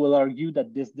 Unions will argue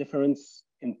that this difference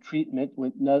in treatment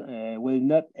will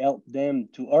not help them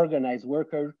to organize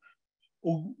workers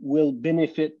who will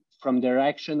benefit from their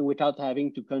action without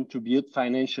having to contribute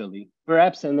financially.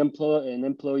 Perhaps an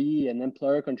employee and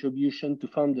employer contribution to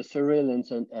fund the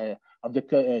surveillance of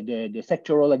the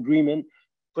sectoral agreement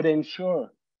could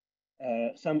ensure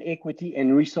some equity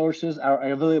and resources are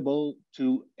available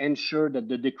to ensure that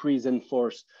the decree is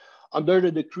enforced. Under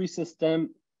the decree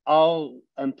system, all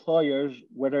employers,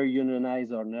 whether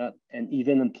unionized or not, and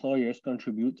even employers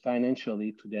contribute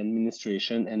financially to the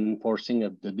administration and enforcing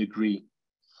of the degree.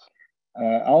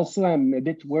 Also, I'm a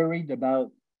bit worried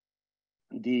about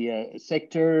the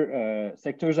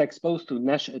sectors exposed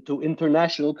to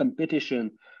international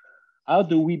competition. How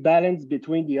do we balance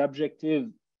between the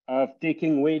objective of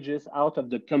taking wages out of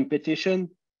the competition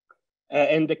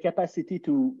and the capacity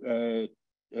to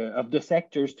of the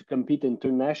sectors to compete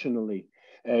internationally?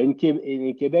 In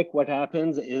Quebec, what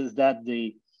happens is that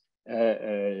the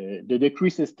decree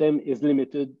system is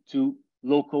limited to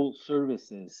local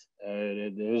services.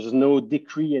 There's no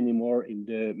decree anymore in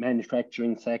the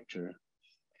manufacturing sector.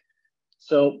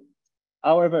 So,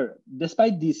 however,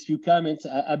 despite these few comments,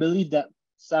 I believe that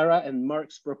Sarah and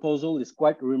Mark's proposal is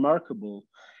quite remarkable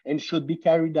and should be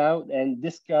carried out and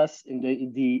discussed in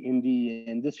the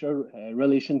industrial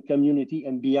relation community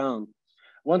and beyond.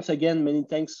 Once again, many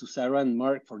thanks to Sarah and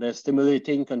Mark for their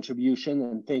stimulating contribution,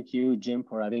 and thank you, Jim,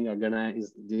 for having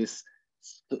organized this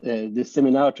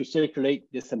seminar to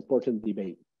circulate this important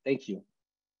debate. Thank you.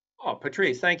 Oh,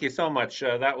 Patrice, thank you so much.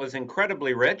 That was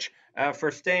incredibly rich for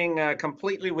staying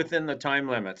completely within the time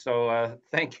limit. So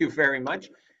thank you very much.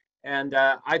 And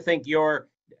I think your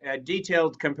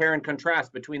detailed compare and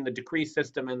contrast between the decree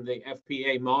system and the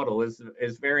FPA model is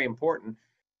very important.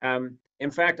 In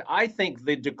fact, I think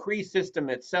the decree system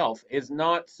itself is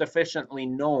not sufficiently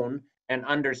known and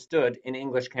understood in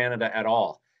English Canada at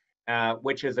all,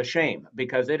 which is a shame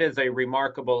because it is a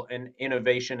remarkable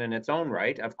innovation in its own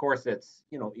right. Of course, it's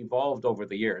evolved over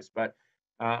the years, but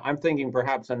I'm thinking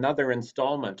perhaps another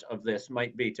installment of this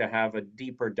might be to have a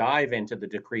deeper dive into the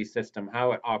decree system,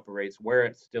 how it operates, where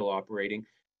it's still operating,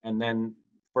 and then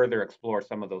further explore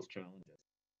some of those challenges.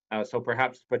 So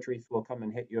perhaps Patrice will come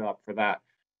and hit you up for that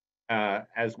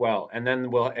as well. And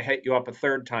then we'll hit you up a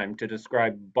third time to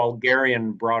describe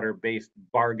Bulgarian broader-based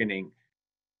bargaining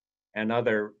and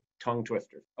other tongue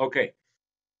twisters. Okay.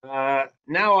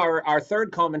 Now our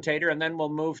third commentator, and then we'll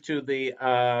move to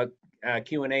the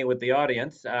Q&A with the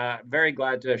audience. Very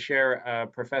glad to share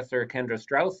Professor Kendra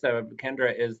Strauss.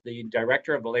 Kendra is the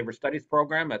director of the Labor Studies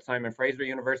program at Simon Fraser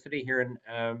University here in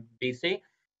BC,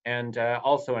 and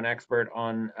also an expert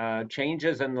on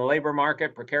changes in the labor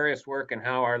market, precarious work, and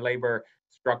how our labor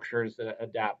structures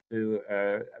adapt to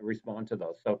respond to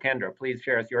those. So Kendra, please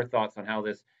share us your thoughts on how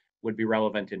this would be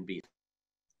relevant in BC.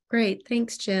 Great.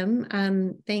 Thanks, Jim.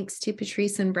 Thanks to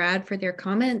Patrice and Brad for their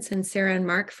comments and Sarah and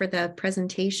Mark for the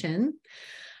presentation.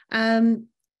 I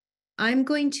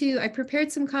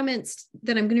prepared some comments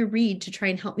that I'm going to read to try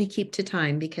and help me keep to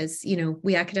time because,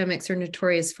 we academics are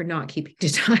notorious for not keeping to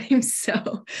time.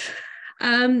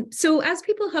 So as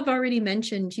people have already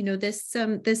mentioned,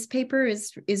 this paper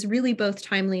is really both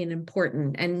timely and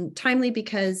important, and timely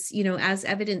because, as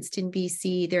evidenced in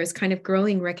BC, there's kind of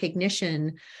growing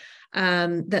recognition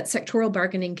that sectoral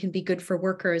bargaining can be good for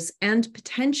workers and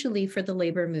potentially for the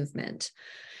labor movement.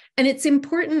 And it's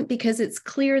important because it's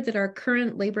clear that our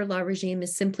current labor law regime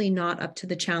is simply not up to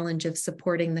the challenge of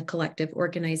supporting the collective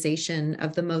organization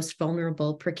of the most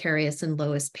vulnerable, precarious, and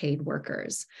lowest paid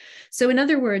workers. So in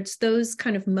other words, those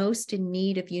kind of most in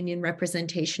need of union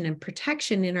representation and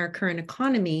protection in our current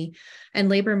economy and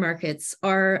labor markets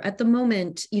are at the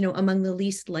moment, among the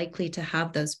least likely to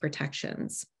have those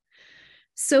protections.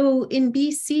 So in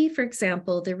BC, for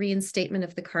example, the reinstatement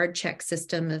of the card check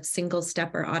system of single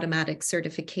step or automatic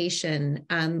certification,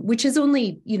 which has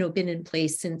only been in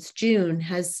place since June,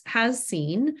 has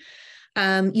seen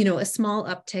a small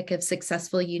uptick of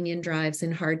successful union drives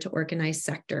in hard to organize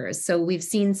sectors. So we've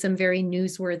seen some very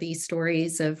newsworthy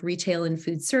stories of retail and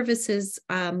food services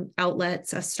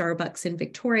outlets, a Starbucks in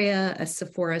Victoria, a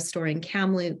Sephora store in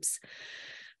Kamloops.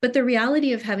 But the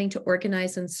reality of having to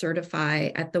organize and certify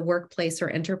at the workplace or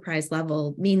enterprise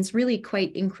level means really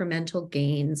quite incremental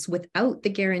gains without the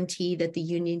guarantee that the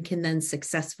union can then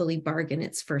successfully bargain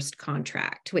its first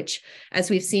contract, which,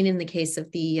 as we've seen in the case of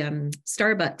the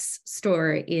Starbucks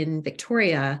store in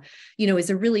Victoria, is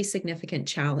a really significant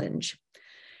challenge.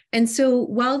 And so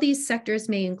while these sectors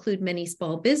may include many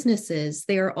small businesses,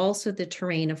 they are also the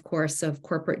terrain, of course, of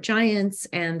corporate giants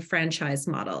and franchise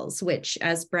models, which,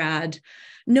 as Brad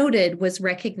noted, was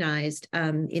recognized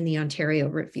in the Ontario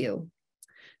Review.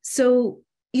 So,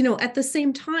 at the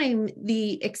same time,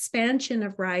 the expansion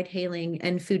of ride hailing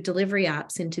and food delivery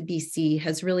apps into BC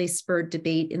has really spurred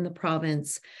debate in the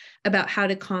province about how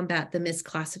to combat the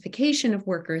misclassification of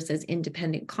workers as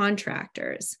independent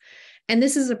contractors. And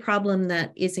this is a problem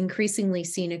that is increasingly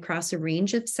seen across a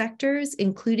range of sectors,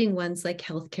 including ones like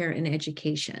healthcare and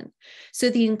education. So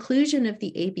the inclusion of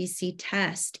the ABC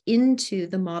test into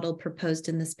the model proposed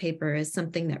in this paper is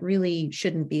something that really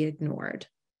shouldn't be ignored.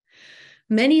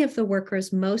 Many of the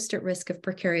workers most at risk of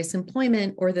precarious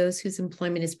employment, or those whose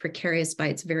employment is precarious by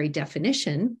its very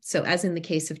definition, so as in the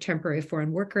case of temporary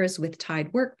foreign workers with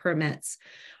tied work permits,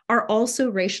 are also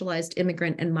racialized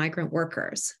immigrant and migrant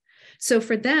workers. So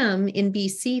for them, in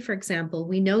BC, for example,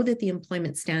 we know that the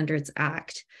Employment Standards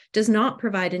Act does not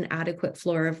provide an adequate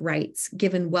floor of rights,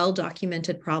 given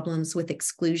well-documented problems with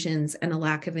exclusions and a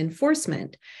lack of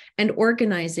enforcement, and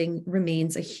organizing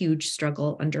remains a huge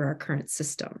struggle under our current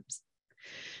systems.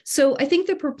 So I think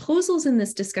the proposals in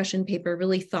this discussion paper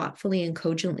really thoughtfully and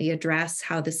cogently address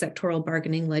how the sectoral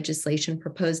bargaining legislation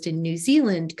proposed in New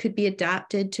Zealand could be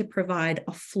adapted to provide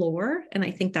a floor, and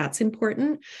I think that's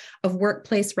important, of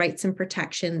workplace rights and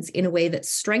protections in a way that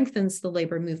strengthens the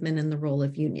labor movement and the role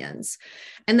of unions.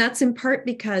 And that's in part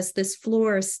because this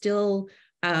floor still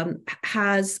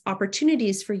has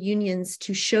opportunities for unions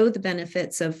to show the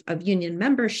benefits of union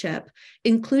membership,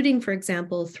 including, for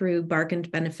example, through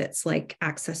bargained benefits like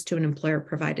access to an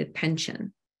employer-provided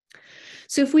pension.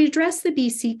 So if we address the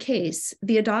BC case,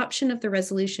 the adoption of the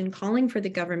resolution calling for the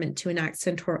government to enact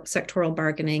sectoral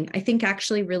bargaining, I think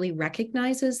actually really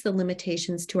recognizes the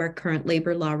limitations to our current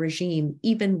labor law regime,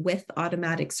 even with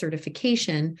automatic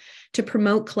certification, to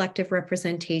promote collective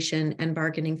representation and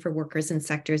bargaining for workers in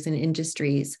sectors and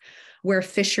industries where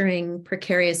fishing,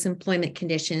 precarious employment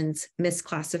conditions,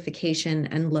 misclassification,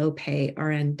 and low pay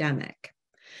are endemic.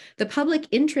 The public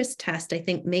interest test, I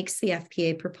think, makes the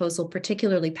FPA proposal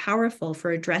particularly powerful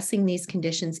for addressing these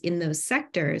conditions in those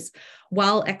sectors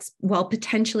while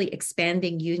potentially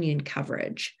expanding union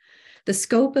coverage. The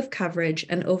scope of coverage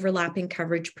and overlapping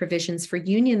coverage provisions for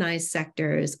unionized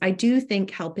sectors, I do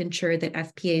think, help ensure that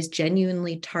FPAs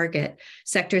genuinely target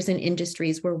sectors and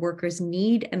industries where workers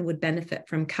need and would benefit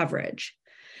from coverage.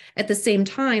 At the same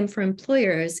time, for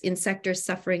employers in sectors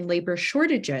suffering labor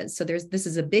shortages, so this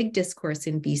is a big discourse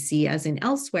in BC as in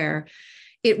elsewhere,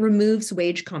 it removes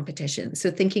wage competition.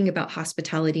 So thinking about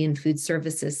hospitality and food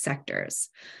services sectors,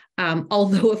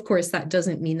 although of course that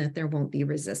doesn't mean that there won't be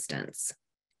resistance.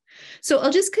 So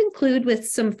I'll just conclude with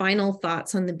some final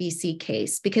thoughts on the BC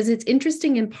case, because it's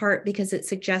interesting in part because it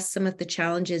suggests some of the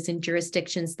challenges in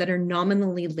jurisdictions that are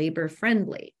nominally labor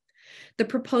friendly. The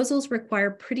proposals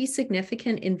require pretty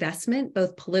significant investment,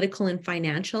 both political and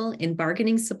financial, in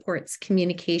bargaining supports,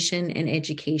 communication, and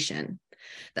education.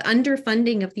 The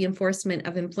underfunding of the enforcement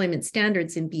of employment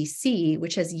standards in BC,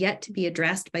 which has yet to be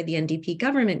addressed by the NDP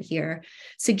government here,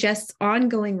 suggests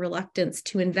ongoing reluctance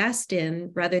to invest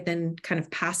in rather than kind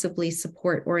of passively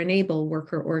support or enable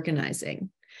worker organizing.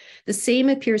 The same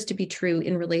appears to be true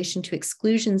in relation to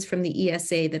exclusions from the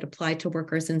ESA that apply to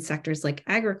workers in sectors like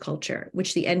agriculture,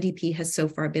 which the NDP has so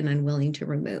far been unwilling to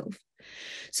remove.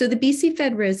 So the BC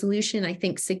Fed resolution, I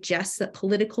think, suggests that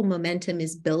political momentum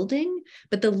is building,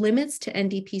 but the limits to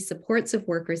NDP supports of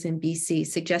workers in BC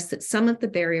suggest that some of the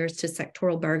barriers to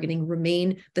sectoral bargaining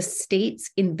remain the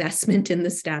state's investment in the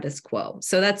status quo.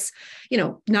 So that's,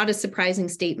 not a surprising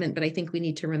statement, but I think we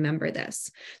need to remember this.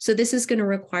 So this is going to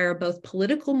require both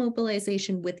political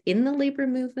mobilization within the labor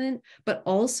movement, but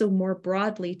also more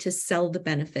broadly to sell the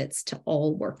benefits to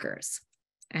all workers.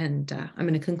 And I'm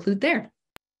going to conclude there.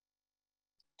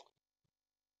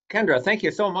 Kendra, thank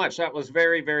you so much. That was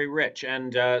very, very rich.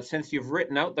 And since you've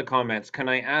written out the comments, can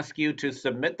I ask you to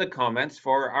submit the comments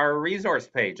for our resource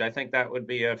page? I think that would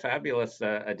be a fabulous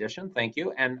addition. Thank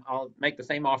you. And I'll make the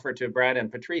same offer to Brad and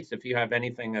Patrice if you have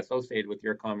anything associated with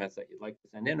your comments that you'd like to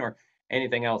send in, or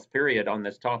anything else, period, on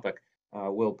this topic,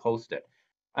 we'll post it.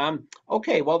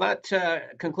 Okay, well, that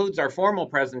concludes our formal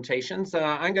presentations.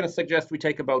 I'm going to suggest we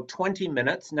take about 20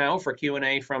 minutes now for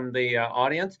Q&A from the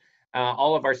audience.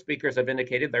 All of our speakers have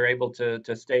indicated they're able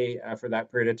to stay for that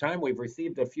period of time. We've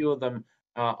received a few of them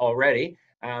already,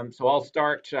 so I'll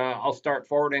start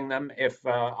forwarding them. If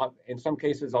in some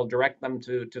cases I'll direct them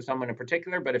to someone in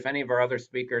particular, but if any of our other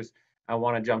speakers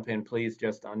want to jump in, please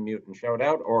just unmute and shout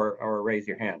out or raise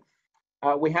your hand.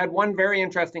 We had one very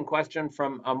interesting question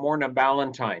from Morna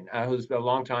Ballantyne, who's a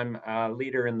longtime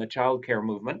leader in the childcare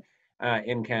movement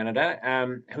in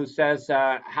Canada, who says,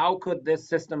 how could this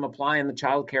system apply in the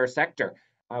childcare sector,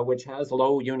 which has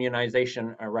low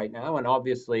unionization right now, and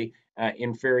obviously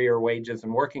inferior wages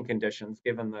and working conditions,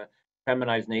 given the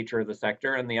feminized nature of the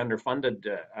sector and the underfunded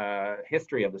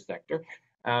history of the sector.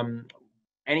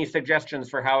 Any suggestions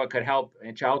for how it could help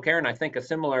in childcare? And I think a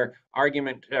similar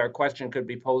argument or question could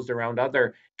be posed around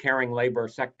other caring labor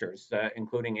sectors,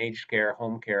 including aged care,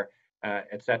 home care,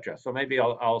 etc. So maybe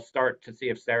I'll start to see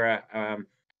if Sarah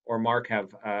or Mark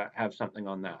have something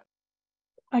on that.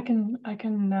 I can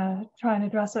try and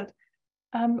address it.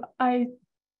 I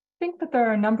think that there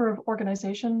are a number of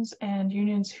organizations and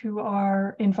unions who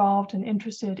are involved and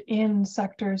interested in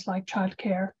sectors like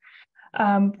childcare.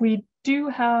 We do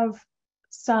have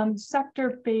some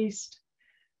sector-based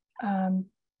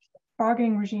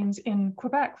bargaining regimes in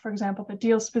Quebec, for example, that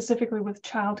deal specifically with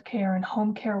childcare and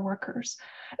home care workers.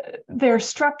 They're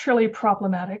structurally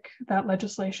problematic, that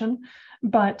legislation,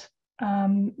 but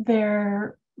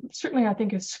there certainly, I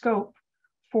think, is scope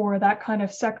for that kind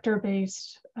of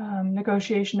sector-based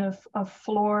negotiation of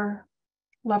floor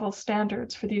level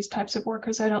standards for these types of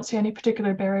workers. I don't see any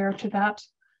particular barrier to that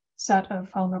set of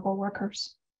vulnerable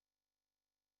workers.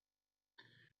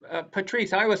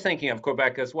 Patrice, I was thinking of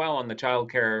Quebec as well on the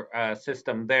childcare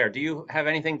system there. Do you have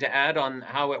anything to add on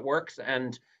how it works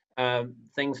and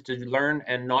things to learn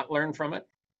and not learn from it?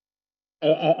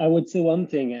 I would say one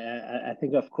thing. I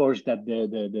think, of course, that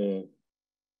the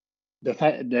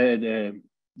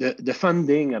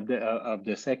funding of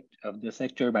the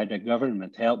sector by the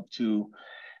government helped to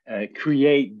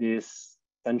create this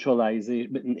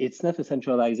centralization. It's not a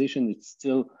centralization; it's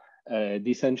still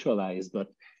decentralized,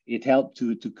 but it helped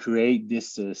to create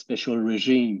this special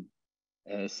regime.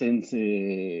 Since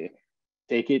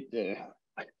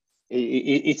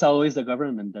it's always the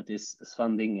government that is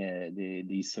funding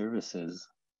these services.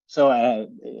 So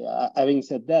having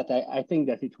said that, I think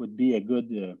that it would be a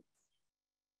good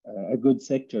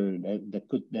sector that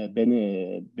could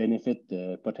benefit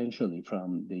potentially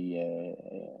from the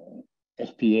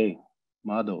FPA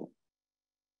model.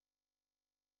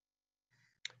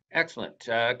 Excellent.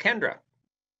 Kendra.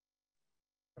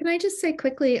 Can I just say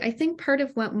quickly, I think part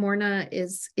of what Morna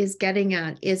is getting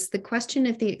at is the question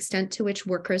of the extent to which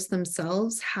workers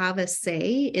themselves have a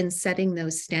say in setting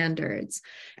those standards.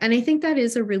 And I think that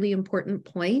is a really important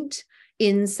point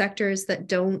in sectors that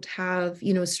don't have,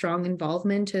 strong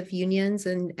involvement of unions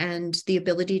and the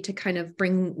ability to kind of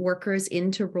bring workers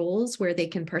into roles where they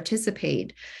can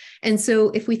participate. And so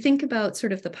if we think about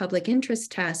sort of the public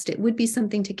interest test, it would be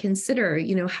something to consider,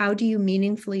 how do you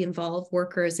meaningfully involve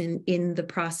workers in the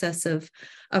process of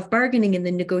bargaining and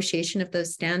the negotiation of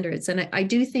those standards? And I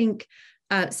do think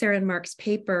Sarah and Mark's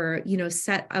paper,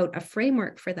 set out a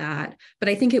framework for that, but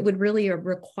I think it would really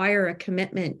require a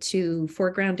commitment to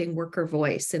foregrounding worker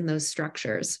voice in those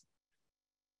structures.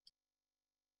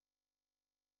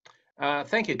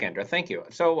 Thank you, Kendra. Thank you.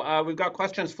 So we've got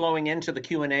questions flowing into the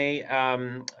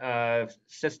Q&A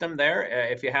system there.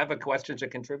 If you have a question to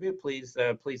contribute, please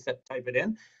type it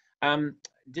in.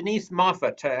 Denise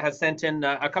Moffat has sent in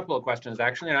a couple of questions,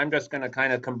 actually, and I'm just going to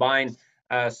kind of combine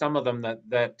some of them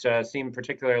that seem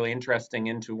particularly interesting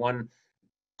into one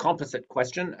composite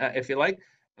question, if you like,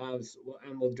 and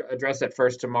we'll address it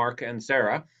first to Mark and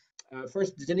Sarah.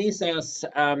 First, Denise asks,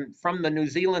 from the New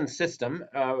Zealand system,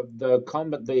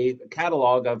 the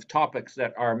catalog of topics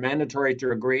that are mandatory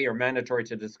to agree or mandatory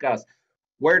to discuss,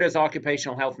 where does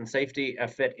occupational health and safety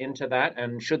fit into that?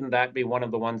 And shouldn't that be one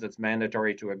of the ones that's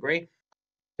mandatory to agree?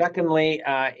 Secondly,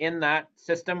 in that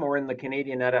system or in the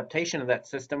Canadian adaptation of that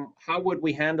system, how would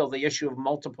we handle the issue of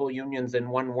multiple unions in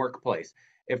one workplace?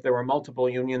 If there were multiple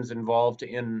unions involved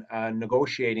in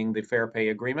negotiating the fair pay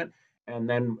agreement, and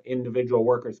then individual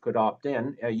workers could opt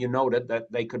in, you noted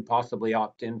that they could possibly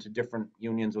opt into different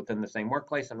unions within the same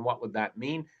workplace, and what would that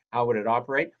mean? How would it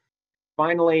operate?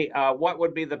 Finally, what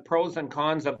would be the pros and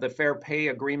cons of the fair pay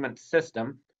agreement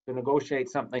system to negotiate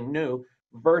something new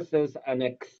versus an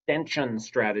extension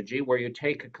strategy where you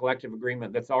take a collective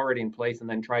agreement that's already in place and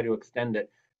then try to extend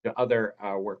it to other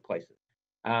workplaces?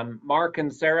 Mark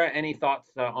and Sarah, any thoughts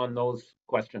on those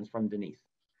questions from Denise?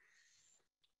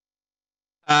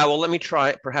 Well, let me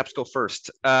perhaps go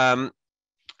first. All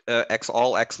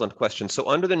excellent questions. So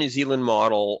under the New Zealand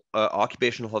model,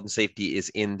 occupational health and safety is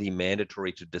in the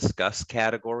mandatory to discuss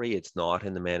category. It's not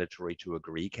in the mandatory to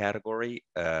agree category.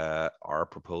 Our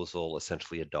proposal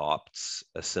essentially adopts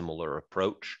a similar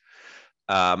approach.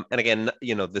 And again,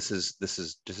 this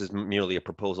is merely a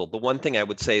proposal. The one thing I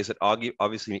would say is that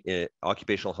obviously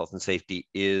occupational health and safety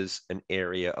is an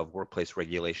area of workplace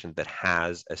regulation that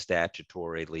has a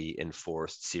statutorily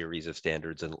enforced series of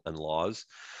standards and laws.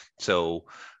 So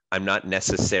I'm not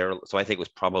necessarily, so I think it was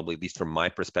probably, at least from my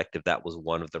perspective, that was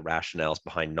one of the rationales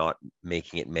behind not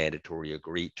making it mandatory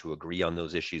to agree on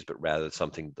those issues, but rather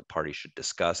something the parties should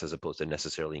discuss as opposed to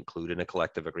necessarily include in a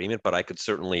collective agreement. But I could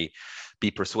certainly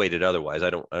be persuaded otherwise.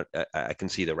 I can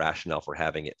see the rationale for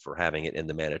having it in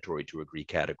the mandatory to agree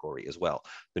category as well.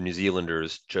 The New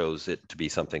Zealanders chose it to be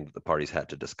something that the parties had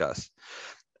to discuss.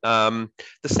 The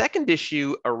second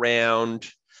issue around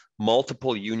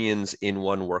multiple unions in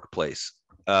one workplace.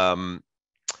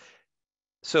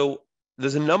 So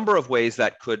there's a number of ways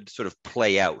that could sort of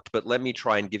play out, but let me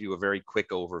try and give you a very quick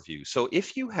overview. So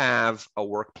if you have a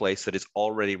workplace that is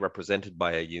already represented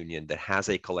by a union that has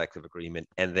a collective agreement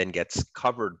and then gets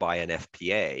covered by an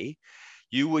FPA,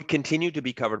 you would continue to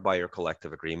be covered by your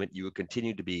collective agreement. You would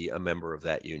continue to be a member of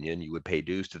that union. You would pay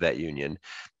dues to that union.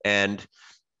 And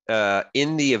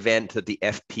in the event that the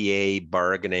FPA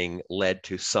bargaining led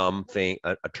to something,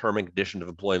 a term and condition of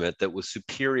employment that was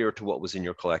superior to what was in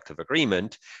your collective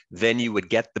agreement, then you would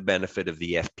get the benefit of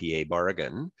the FPA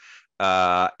bargain.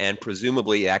 And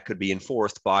presumably that could be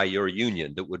enforced by your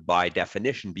union that would by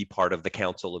definition be part of the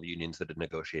council of unions that had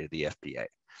negotiated the FPA.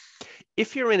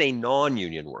 If you're in a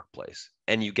non-union workplace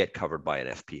and you get covered by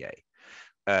an FPA,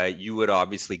 you would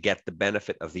obviously get the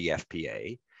benefit of the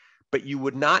FPA, but you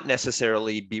would not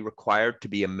necessarily be required to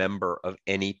be a member of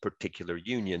any particular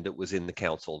union that was in the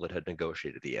council that had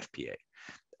negotiated the FPA.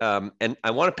 And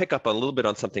I want to pick up a little bit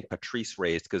on something Patrice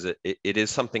raised, because it is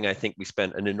something I think we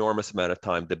spent an enormous amount of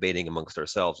time debating amongst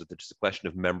ourselves. It's just a question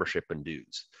of membership and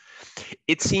dues.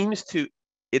 It seems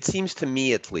to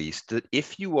me, at least, that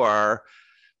if you are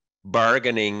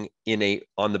bargaining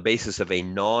on the basis of a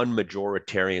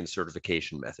non-majoritarian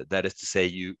certification method, that is to say,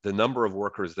 the number of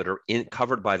workers that are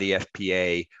covered by the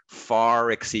FPA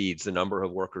far exceeds the number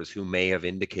of workers who may have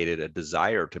indicated a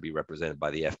desire to be represented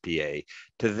by the FPA,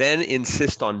 to then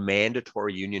insist on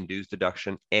mandatory union dues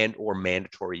deduction and or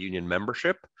mandatory union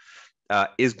membership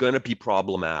is going to be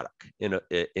problematic in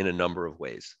a number of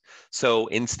ways. So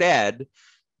instead,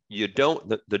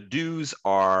 the dues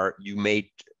are,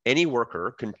 any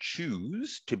worker can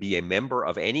choose to be a member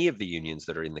of any of the unions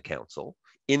that are in the council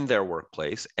in their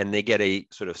workplace, and they get a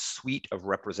sort of suite of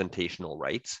representational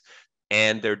rights,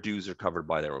 and their dues are covered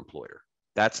by their employer.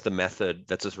 That's the method.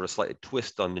 That's a sort of slight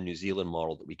twist on the New Zealand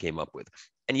model that we came up with.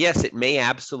 And yes, it may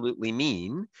absolutely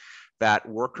mean that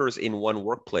workers in one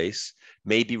workplace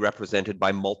may be represented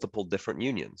by multiple different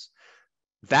unions.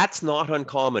 That's not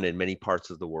uncommon in many parts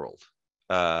of the world.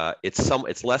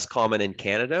 It's less common in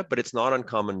Canada, but it's not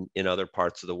uncommon in other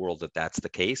parts of the world that that's the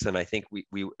case. And I think we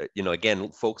again,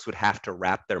 folks would have to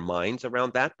wrap their minds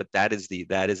around that, but that is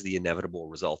the inevitable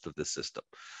result of this system.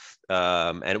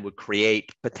 And it would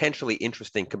create potentially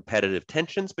interesting competitive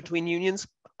tensions between unions.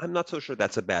 I'm not so sure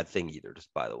that's a bad thing either,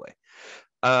 just by the way.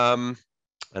 And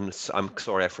I'm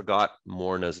sorry, I forgot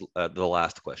Morna's the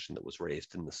last question that was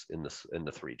raised in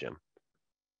the three, Jim.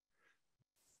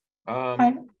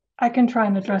 I can try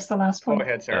and address the last one. Go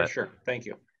ahead, Sarah. Sure. Thank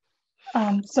you.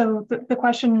 So the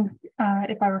question,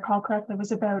 if I recall correctly,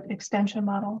 was about extension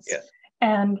models. Yes.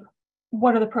 And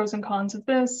what are the pros and cons of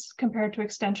this compared to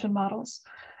extension models?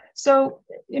 So,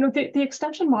 the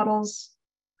extension models,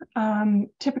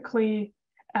 typically,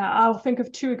 I'll think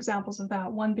of two examples of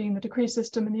that, one being the decree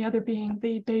system and the other being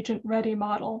the Bagent-Reddy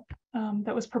model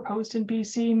that was proposed in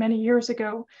BC many years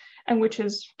ago, and which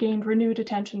has gained renewed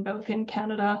attention both in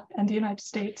Canada and the United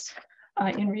States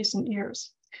in recent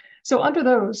years. So under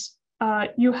those,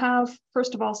 you have,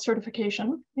 first of all,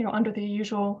 certification, under the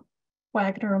usual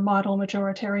Wagner model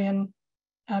majoritarian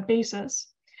basis,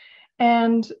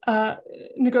 and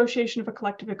negotiation of a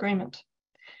collective agreement.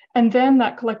 And then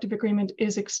that collective agreement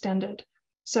is extended.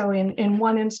 So in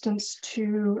one instance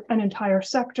to an entire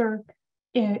sector,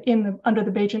 under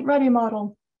the Bagent-Reddy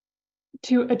model,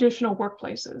 to additional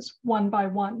workplaces, one by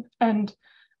one. And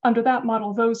under that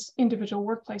model, those individual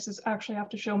workplaces actually have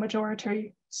to show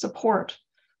majority support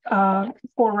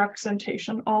for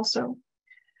representation also.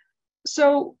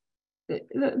 So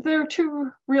there are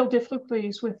two real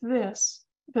difficulties with this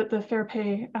that the Fair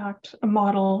Pay Act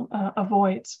model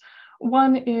avoids.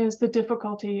 One is the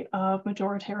difficulty of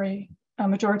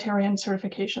majoritarian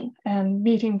certification and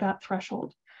meeting that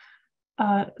threshold.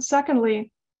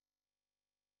 Secondly,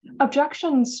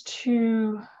 objections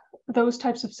to those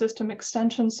types of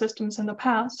extension systems in the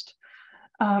past,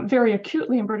 very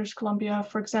acutely in British Columbia,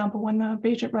 for example, when the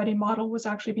Bagent-Reddy model was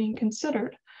actually being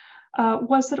considered,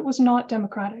 was that it was not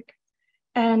democratic.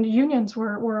 And unions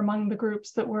were among the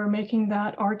groups that were making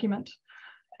that argument.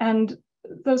 And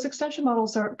those extension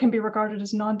models can be regarded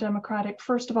as non-democratic,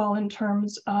 first of all, in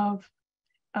terms of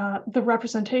the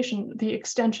representation, the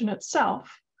extension itself,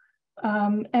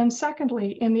 and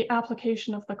secondly, in the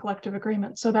application of the collective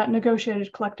agreement. So that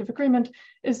negotiated collective agreement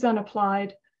is then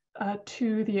applied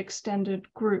to the extended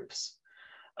groups.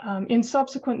 In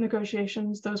subsequent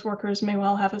negotiations, those workers may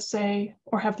well have a say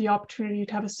or have the opportunity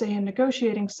to have a say in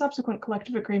negotiating subsequent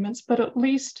collective agreements, but at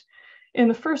least in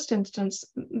the first instance,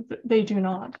 they do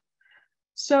not.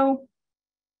 So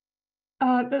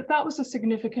that was a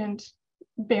significant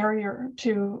barrier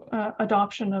to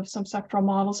adoption of some sectoral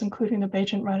models, including the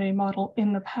Bagent-Radé model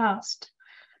in the past.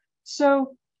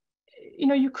 So, you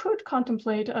know, you could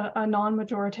contemplate a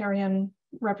non-majoritarian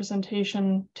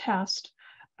representation test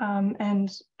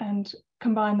and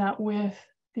combine that with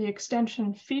the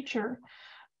extension feature,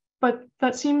 but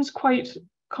that seems quite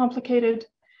complicated.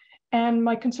 And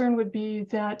my concern would be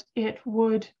that it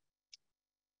would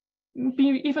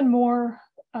be even more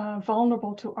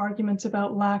vulnerable to arguments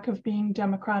about lack of being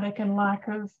democratic and lack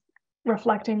of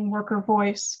reflecting worker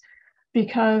voice,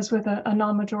 because with a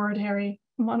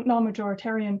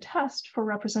non-majoritarian test for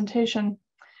representation,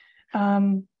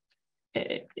 I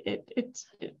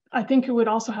think it would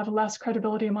also have less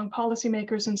credibility among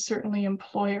policymakers and certainly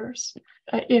employers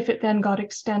if it then got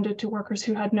extended to workers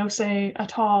who had no say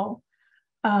at all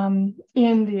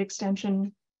in the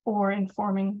extension or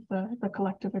informing the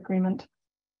collective agreement.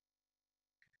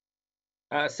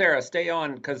 Sarah, stay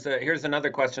on, because here's another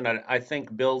question that I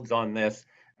think builds on this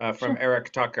from Sure.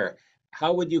 Eric Tucker.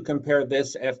 How would you compare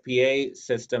this FPA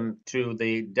system to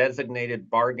the designated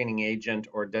bargaining agent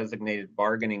or designated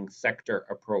bargaining sector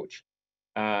approach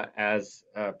as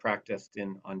practiced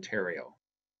in Ontario?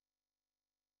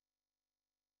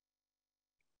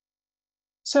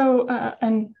 So,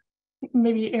 and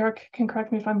maybe Eric can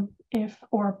correct me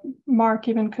or Mark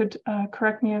even could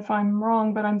correct me if I'm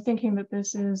wrong, but I'm thinking that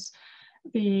this is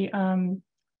the,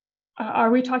 are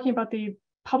we talking about the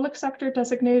public sector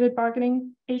designated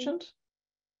bargaining agent,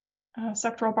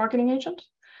 sectoral bargaining agent?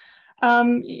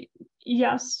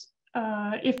 Yes,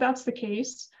 if that's the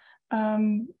case,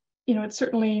 you know, it's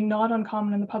certainly not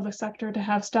uncommon in the public sector to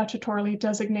have statutorily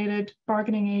designated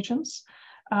bargaining agents.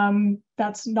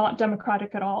 That's not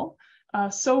democratic at all.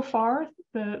 So far,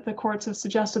 the courts have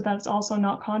suggested that it's also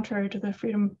not contrary to the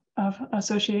freedom of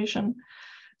association.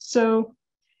 So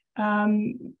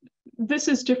this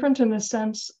is different in the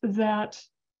sense that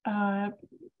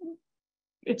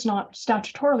it's not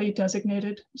statutorily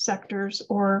designated sectors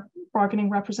or bargaining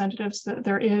representatives, that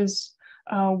there is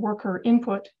worker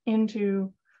input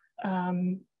into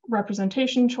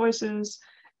representation choices,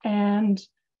 and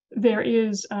there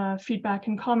is feedback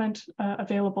and comment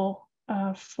available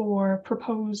for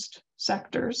proposed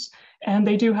sectors, and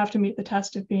they do have to meet the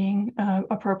test of being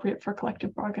appropriate for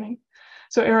collective bargaining.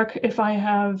 So Eric, if I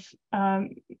have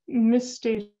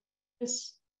misstated,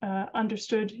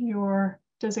 understood your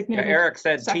designated. Yeah, Eric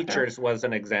said sector. Teachers was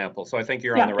an example, so I think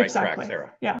you're on the right exactly. track,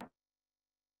 Sarah. Yeah.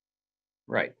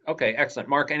 Right. Okay, excellent.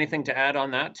 Mark, anything to add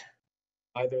on that?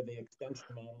 Either the extension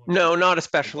model? No, not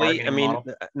especially. I mean,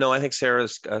 model? no, I think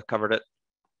Sarah's covered it.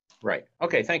 Right.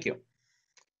 Okay, thank you.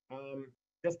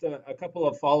 Just a couple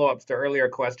of follow-ups to earlier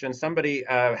questions. Somebody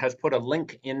has put a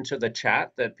link into the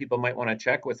chat that people might want to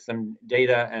check with some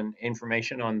data and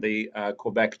information on the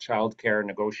Quebec childcare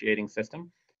negotiating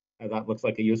system. That looks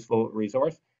like a useful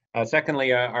resource.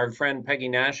 Secondly, our friend Peggy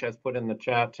Nash has put in the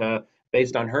chat,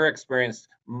 based on her experience,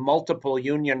 multiple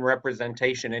union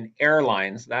representation in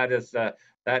airlines. That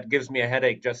gives me a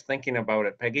headache just thinking about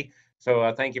it, Peggy.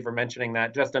 So thank you for mentioning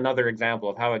that. Just another example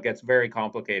of how it gets very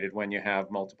complicated when you have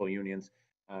multiple unions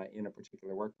in a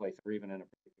particular workplace or even in a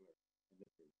particular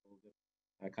industry.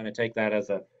 I kind of take that as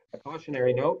a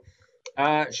cautionary note.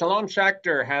 Shalom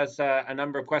Schachter has a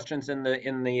number of questions in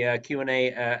the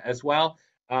Q&A as well.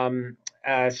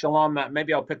 Shalom,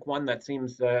 maybe I'll pick one that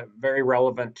seems very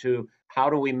relevant to how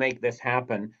do we make this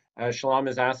happen. Shalom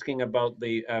is asking about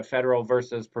the federal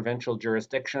versus provincial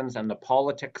jurisdictions and the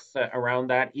politics around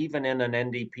that, even in an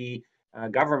NDP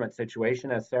government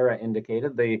situation. As Sarah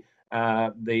indicated, the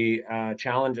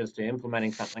challenges to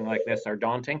implementing something like this are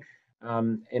daunting.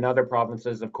 In other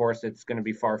provinces, of course, it's going to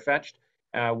be far-fetched.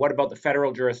 What about the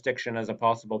federal jurisdiction as a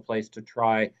possible place to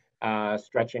try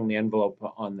stretching the envelope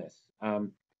on this?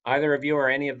 Either of you or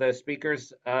any of the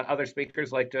speakers, other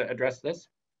speakers, like to address this?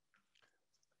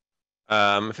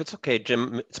 If it's okay,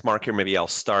 Jim, it's Mark here. Maybe I'll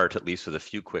start at least with a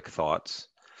few quick thoughts.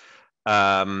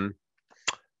 So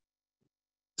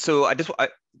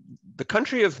the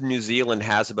country of New Zealand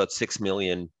has about 6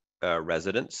 million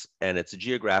residents, and it's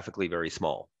geographically very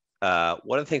small.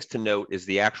 One of the things to note is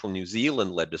the actual New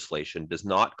Zealand legislation does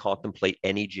not contemplate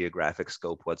any geographic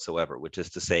scope whatsoever, which is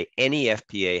to say any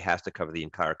FPA has to cover the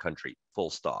entire country, full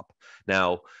stop.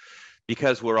 Now,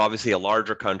 because we're obviously a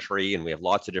larger country and we have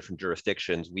lots of different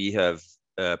jurisdictions, we have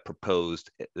proposed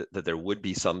that there would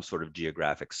be some sort of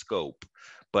geographic scope.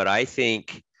 But I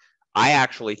think I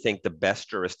actually think the best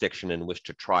jurisdiction in which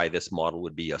to try this model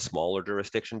would be a smaller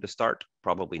jurisdiction to start,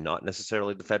 probably not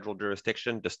necessarily the federal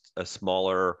jurisdiction, just a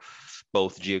smaller,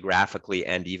 both geographically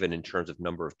and even in terms of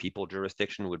number of people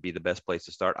jurisdiction would be the best place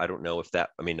to start. I don't know if that,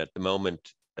 I mean, at the moment,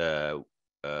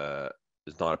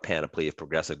 there's not a panoply of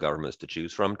progressive governments to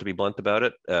choose from, to be blunt about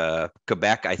it.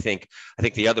 Quebec, I think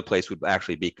the other place would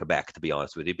actually be Quebec, to be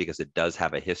honest with you, because it does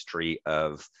have a history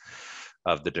of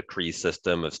the decree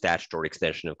system, of statutory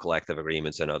extension of collective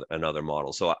agreements and other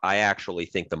models. So I actually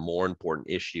think the more important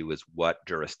issue is what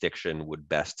jurisdiction would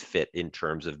best fit in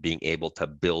terms of being able to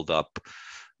build up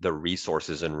the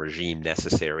resources and regime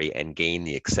necessary and gain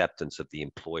the acceptance of the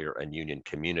employer and union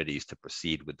communities to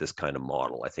proceed with this kind of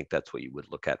model. I think that's what you would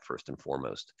look at first and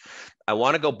foremost. I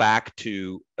want to go back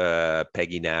to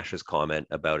Peggy Nash's comment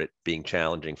about it being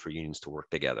challenging for unions to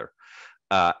work together.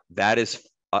 That is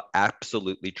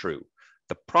absolutely true.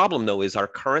 The problem, though, is our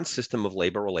current system of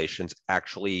labor relations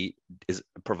actually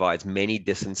provides many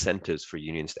disincentives for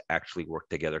unions to actually work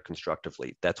together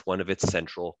constructively. That's one of its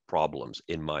central problems,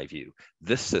 in my view.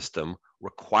 This system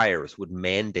would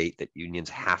mandate that unions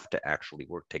have to actually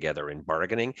work together in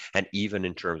bargaining and even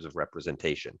in terms of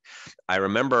representation. I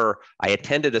remember I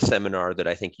attended a seminar that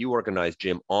I think you organized,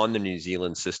 Jim, on the New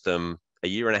Zealand system a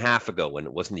year and a half ago when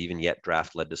it wasn't even yet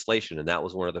draft legislation. And that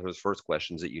was one of the first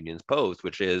questions that unions posed,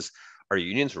 which is, are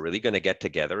unions really going to get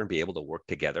together and be able to work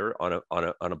together on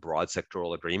a broad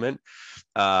sectoral agreement?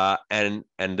 And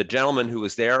the gentleman who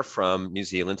was there from New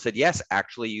Zealand said, yes,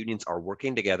 actually unions are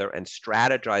working together and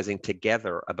strategizing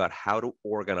together about how to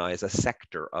organize a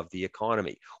sector of the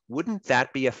economy. Wouldn't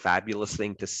that be a fabulous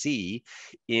thing to see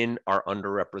in our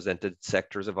underrepresented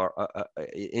sectors of our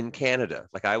in Canada?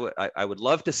 Like I would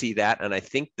love to see that. And I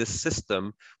think this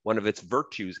system, one of its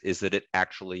virtues is that it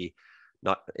actually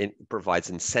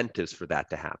provides incentives for that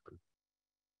to happen.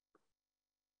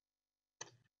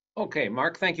 Okay,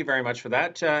 Mark, thank you very much for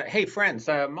that. Hey, friends,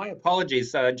 my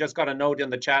apologies. Just got a note in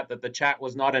the chat that the chat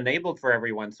was not enabled for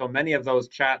everyone. So many of those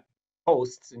chat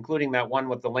posts, including that one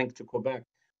with the link to Quebec,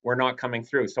 were not coming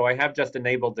through. So I have just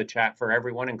enabled the chat for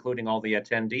everyone, including all the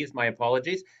attendees. My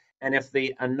apologies. And if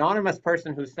the anonymous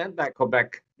person who sent that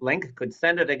Quebec link could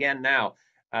send it again now,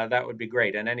 that would be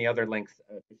great. And any other links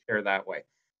to share that way.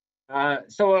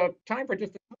 So time for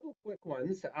just a couple quick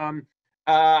ones.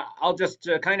 I'll just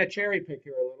kind of cherry pick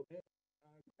here a little bit.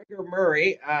 Gregor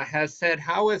Murray has said,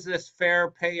 how is this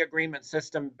fair pay agreement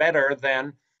system better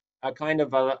than a kind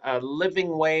of a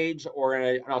living wage or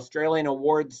an Australian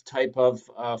awards type of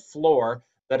floor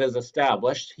that is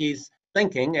established? He's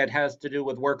thinking it has to do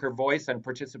with worker voice and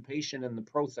participation in the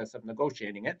process of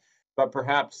negotiating it, but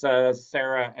perhaps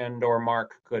Sarah and or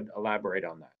Mark could elaborate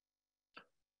on that.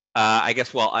 I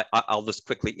guess, well, I'll just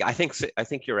quickly, I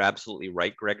think you're absolutely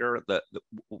right, Gregor.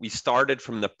 We started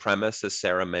from the premise, as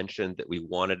Sarah mentioned, that we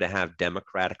wanted to have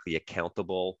democratically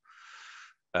accountable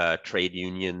trade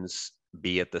unions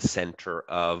be at the center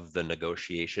of the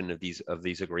negotiation of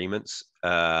these agreements.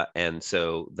 And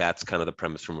so that's kind of the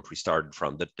premise from which we started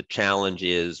from. The challenge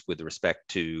is with respect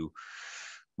to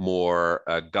more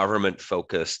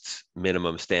government-focused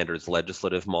minimum standards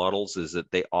legislative models is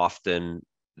that they often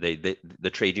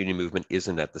the trade union movement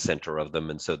isn't at the center of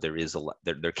them, and so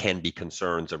there can be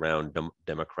concerns around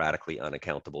democratically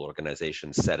unaccountable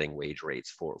organizations setting wage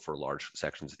rates for large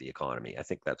sections of the economy. I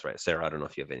think that's right. Sarah, I don't know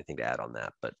if you have anything to add on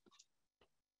that, but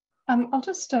I'll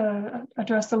just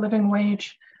address the living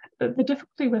wage. The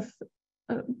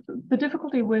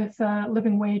difficulty with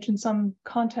living wage in some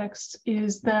contexts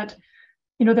is that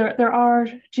there are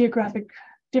geographic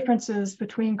differences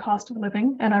between cost of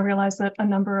living, and I realize that a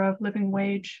number of living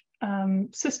wage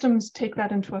systems take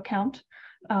that into account,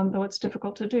 though it's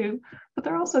difficult to do. But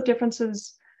there are also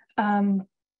differences,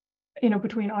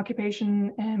 between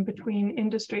occupation and between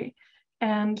industry.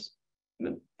 And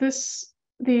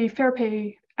the Fair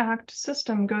Pay Act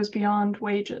system goes beyond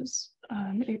wages.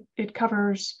 It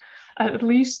covers at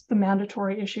least the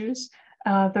mandatory issues.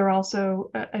 There are also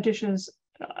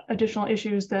additional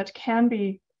issues that can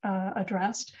be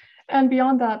addressed, and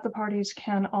beyond that, the parties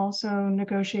can also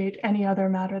negotiate any other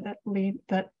matter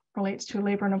that relates to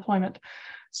labor and employment.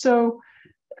 So,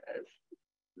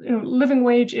 living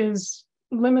wage is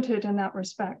limited in that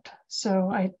respect. So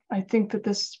I think that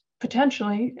this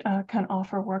potentially can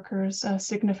offer workers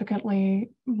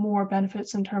significantly more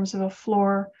benefits in terms of a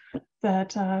floor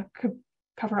that could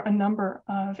cover a number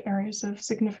of areas of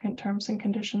significant terms and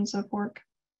conditions of work.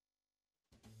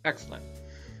 Excellent.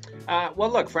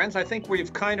 Well, look, friends, I think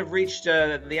we've kind of reached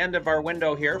the end of our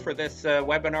window here for this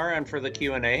webinar and for the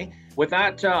Q&A. With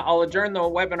that, I'll adjourn the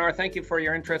webinar. Thank you for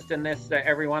your interest in this,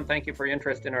 everyone. Thank you for your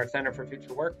interest in our Center for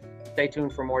Future Work. Stay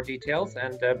tuned for more details,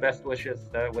 and best wishes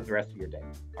with the rest of your day.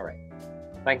 All right.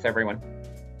 Thanks, everyone.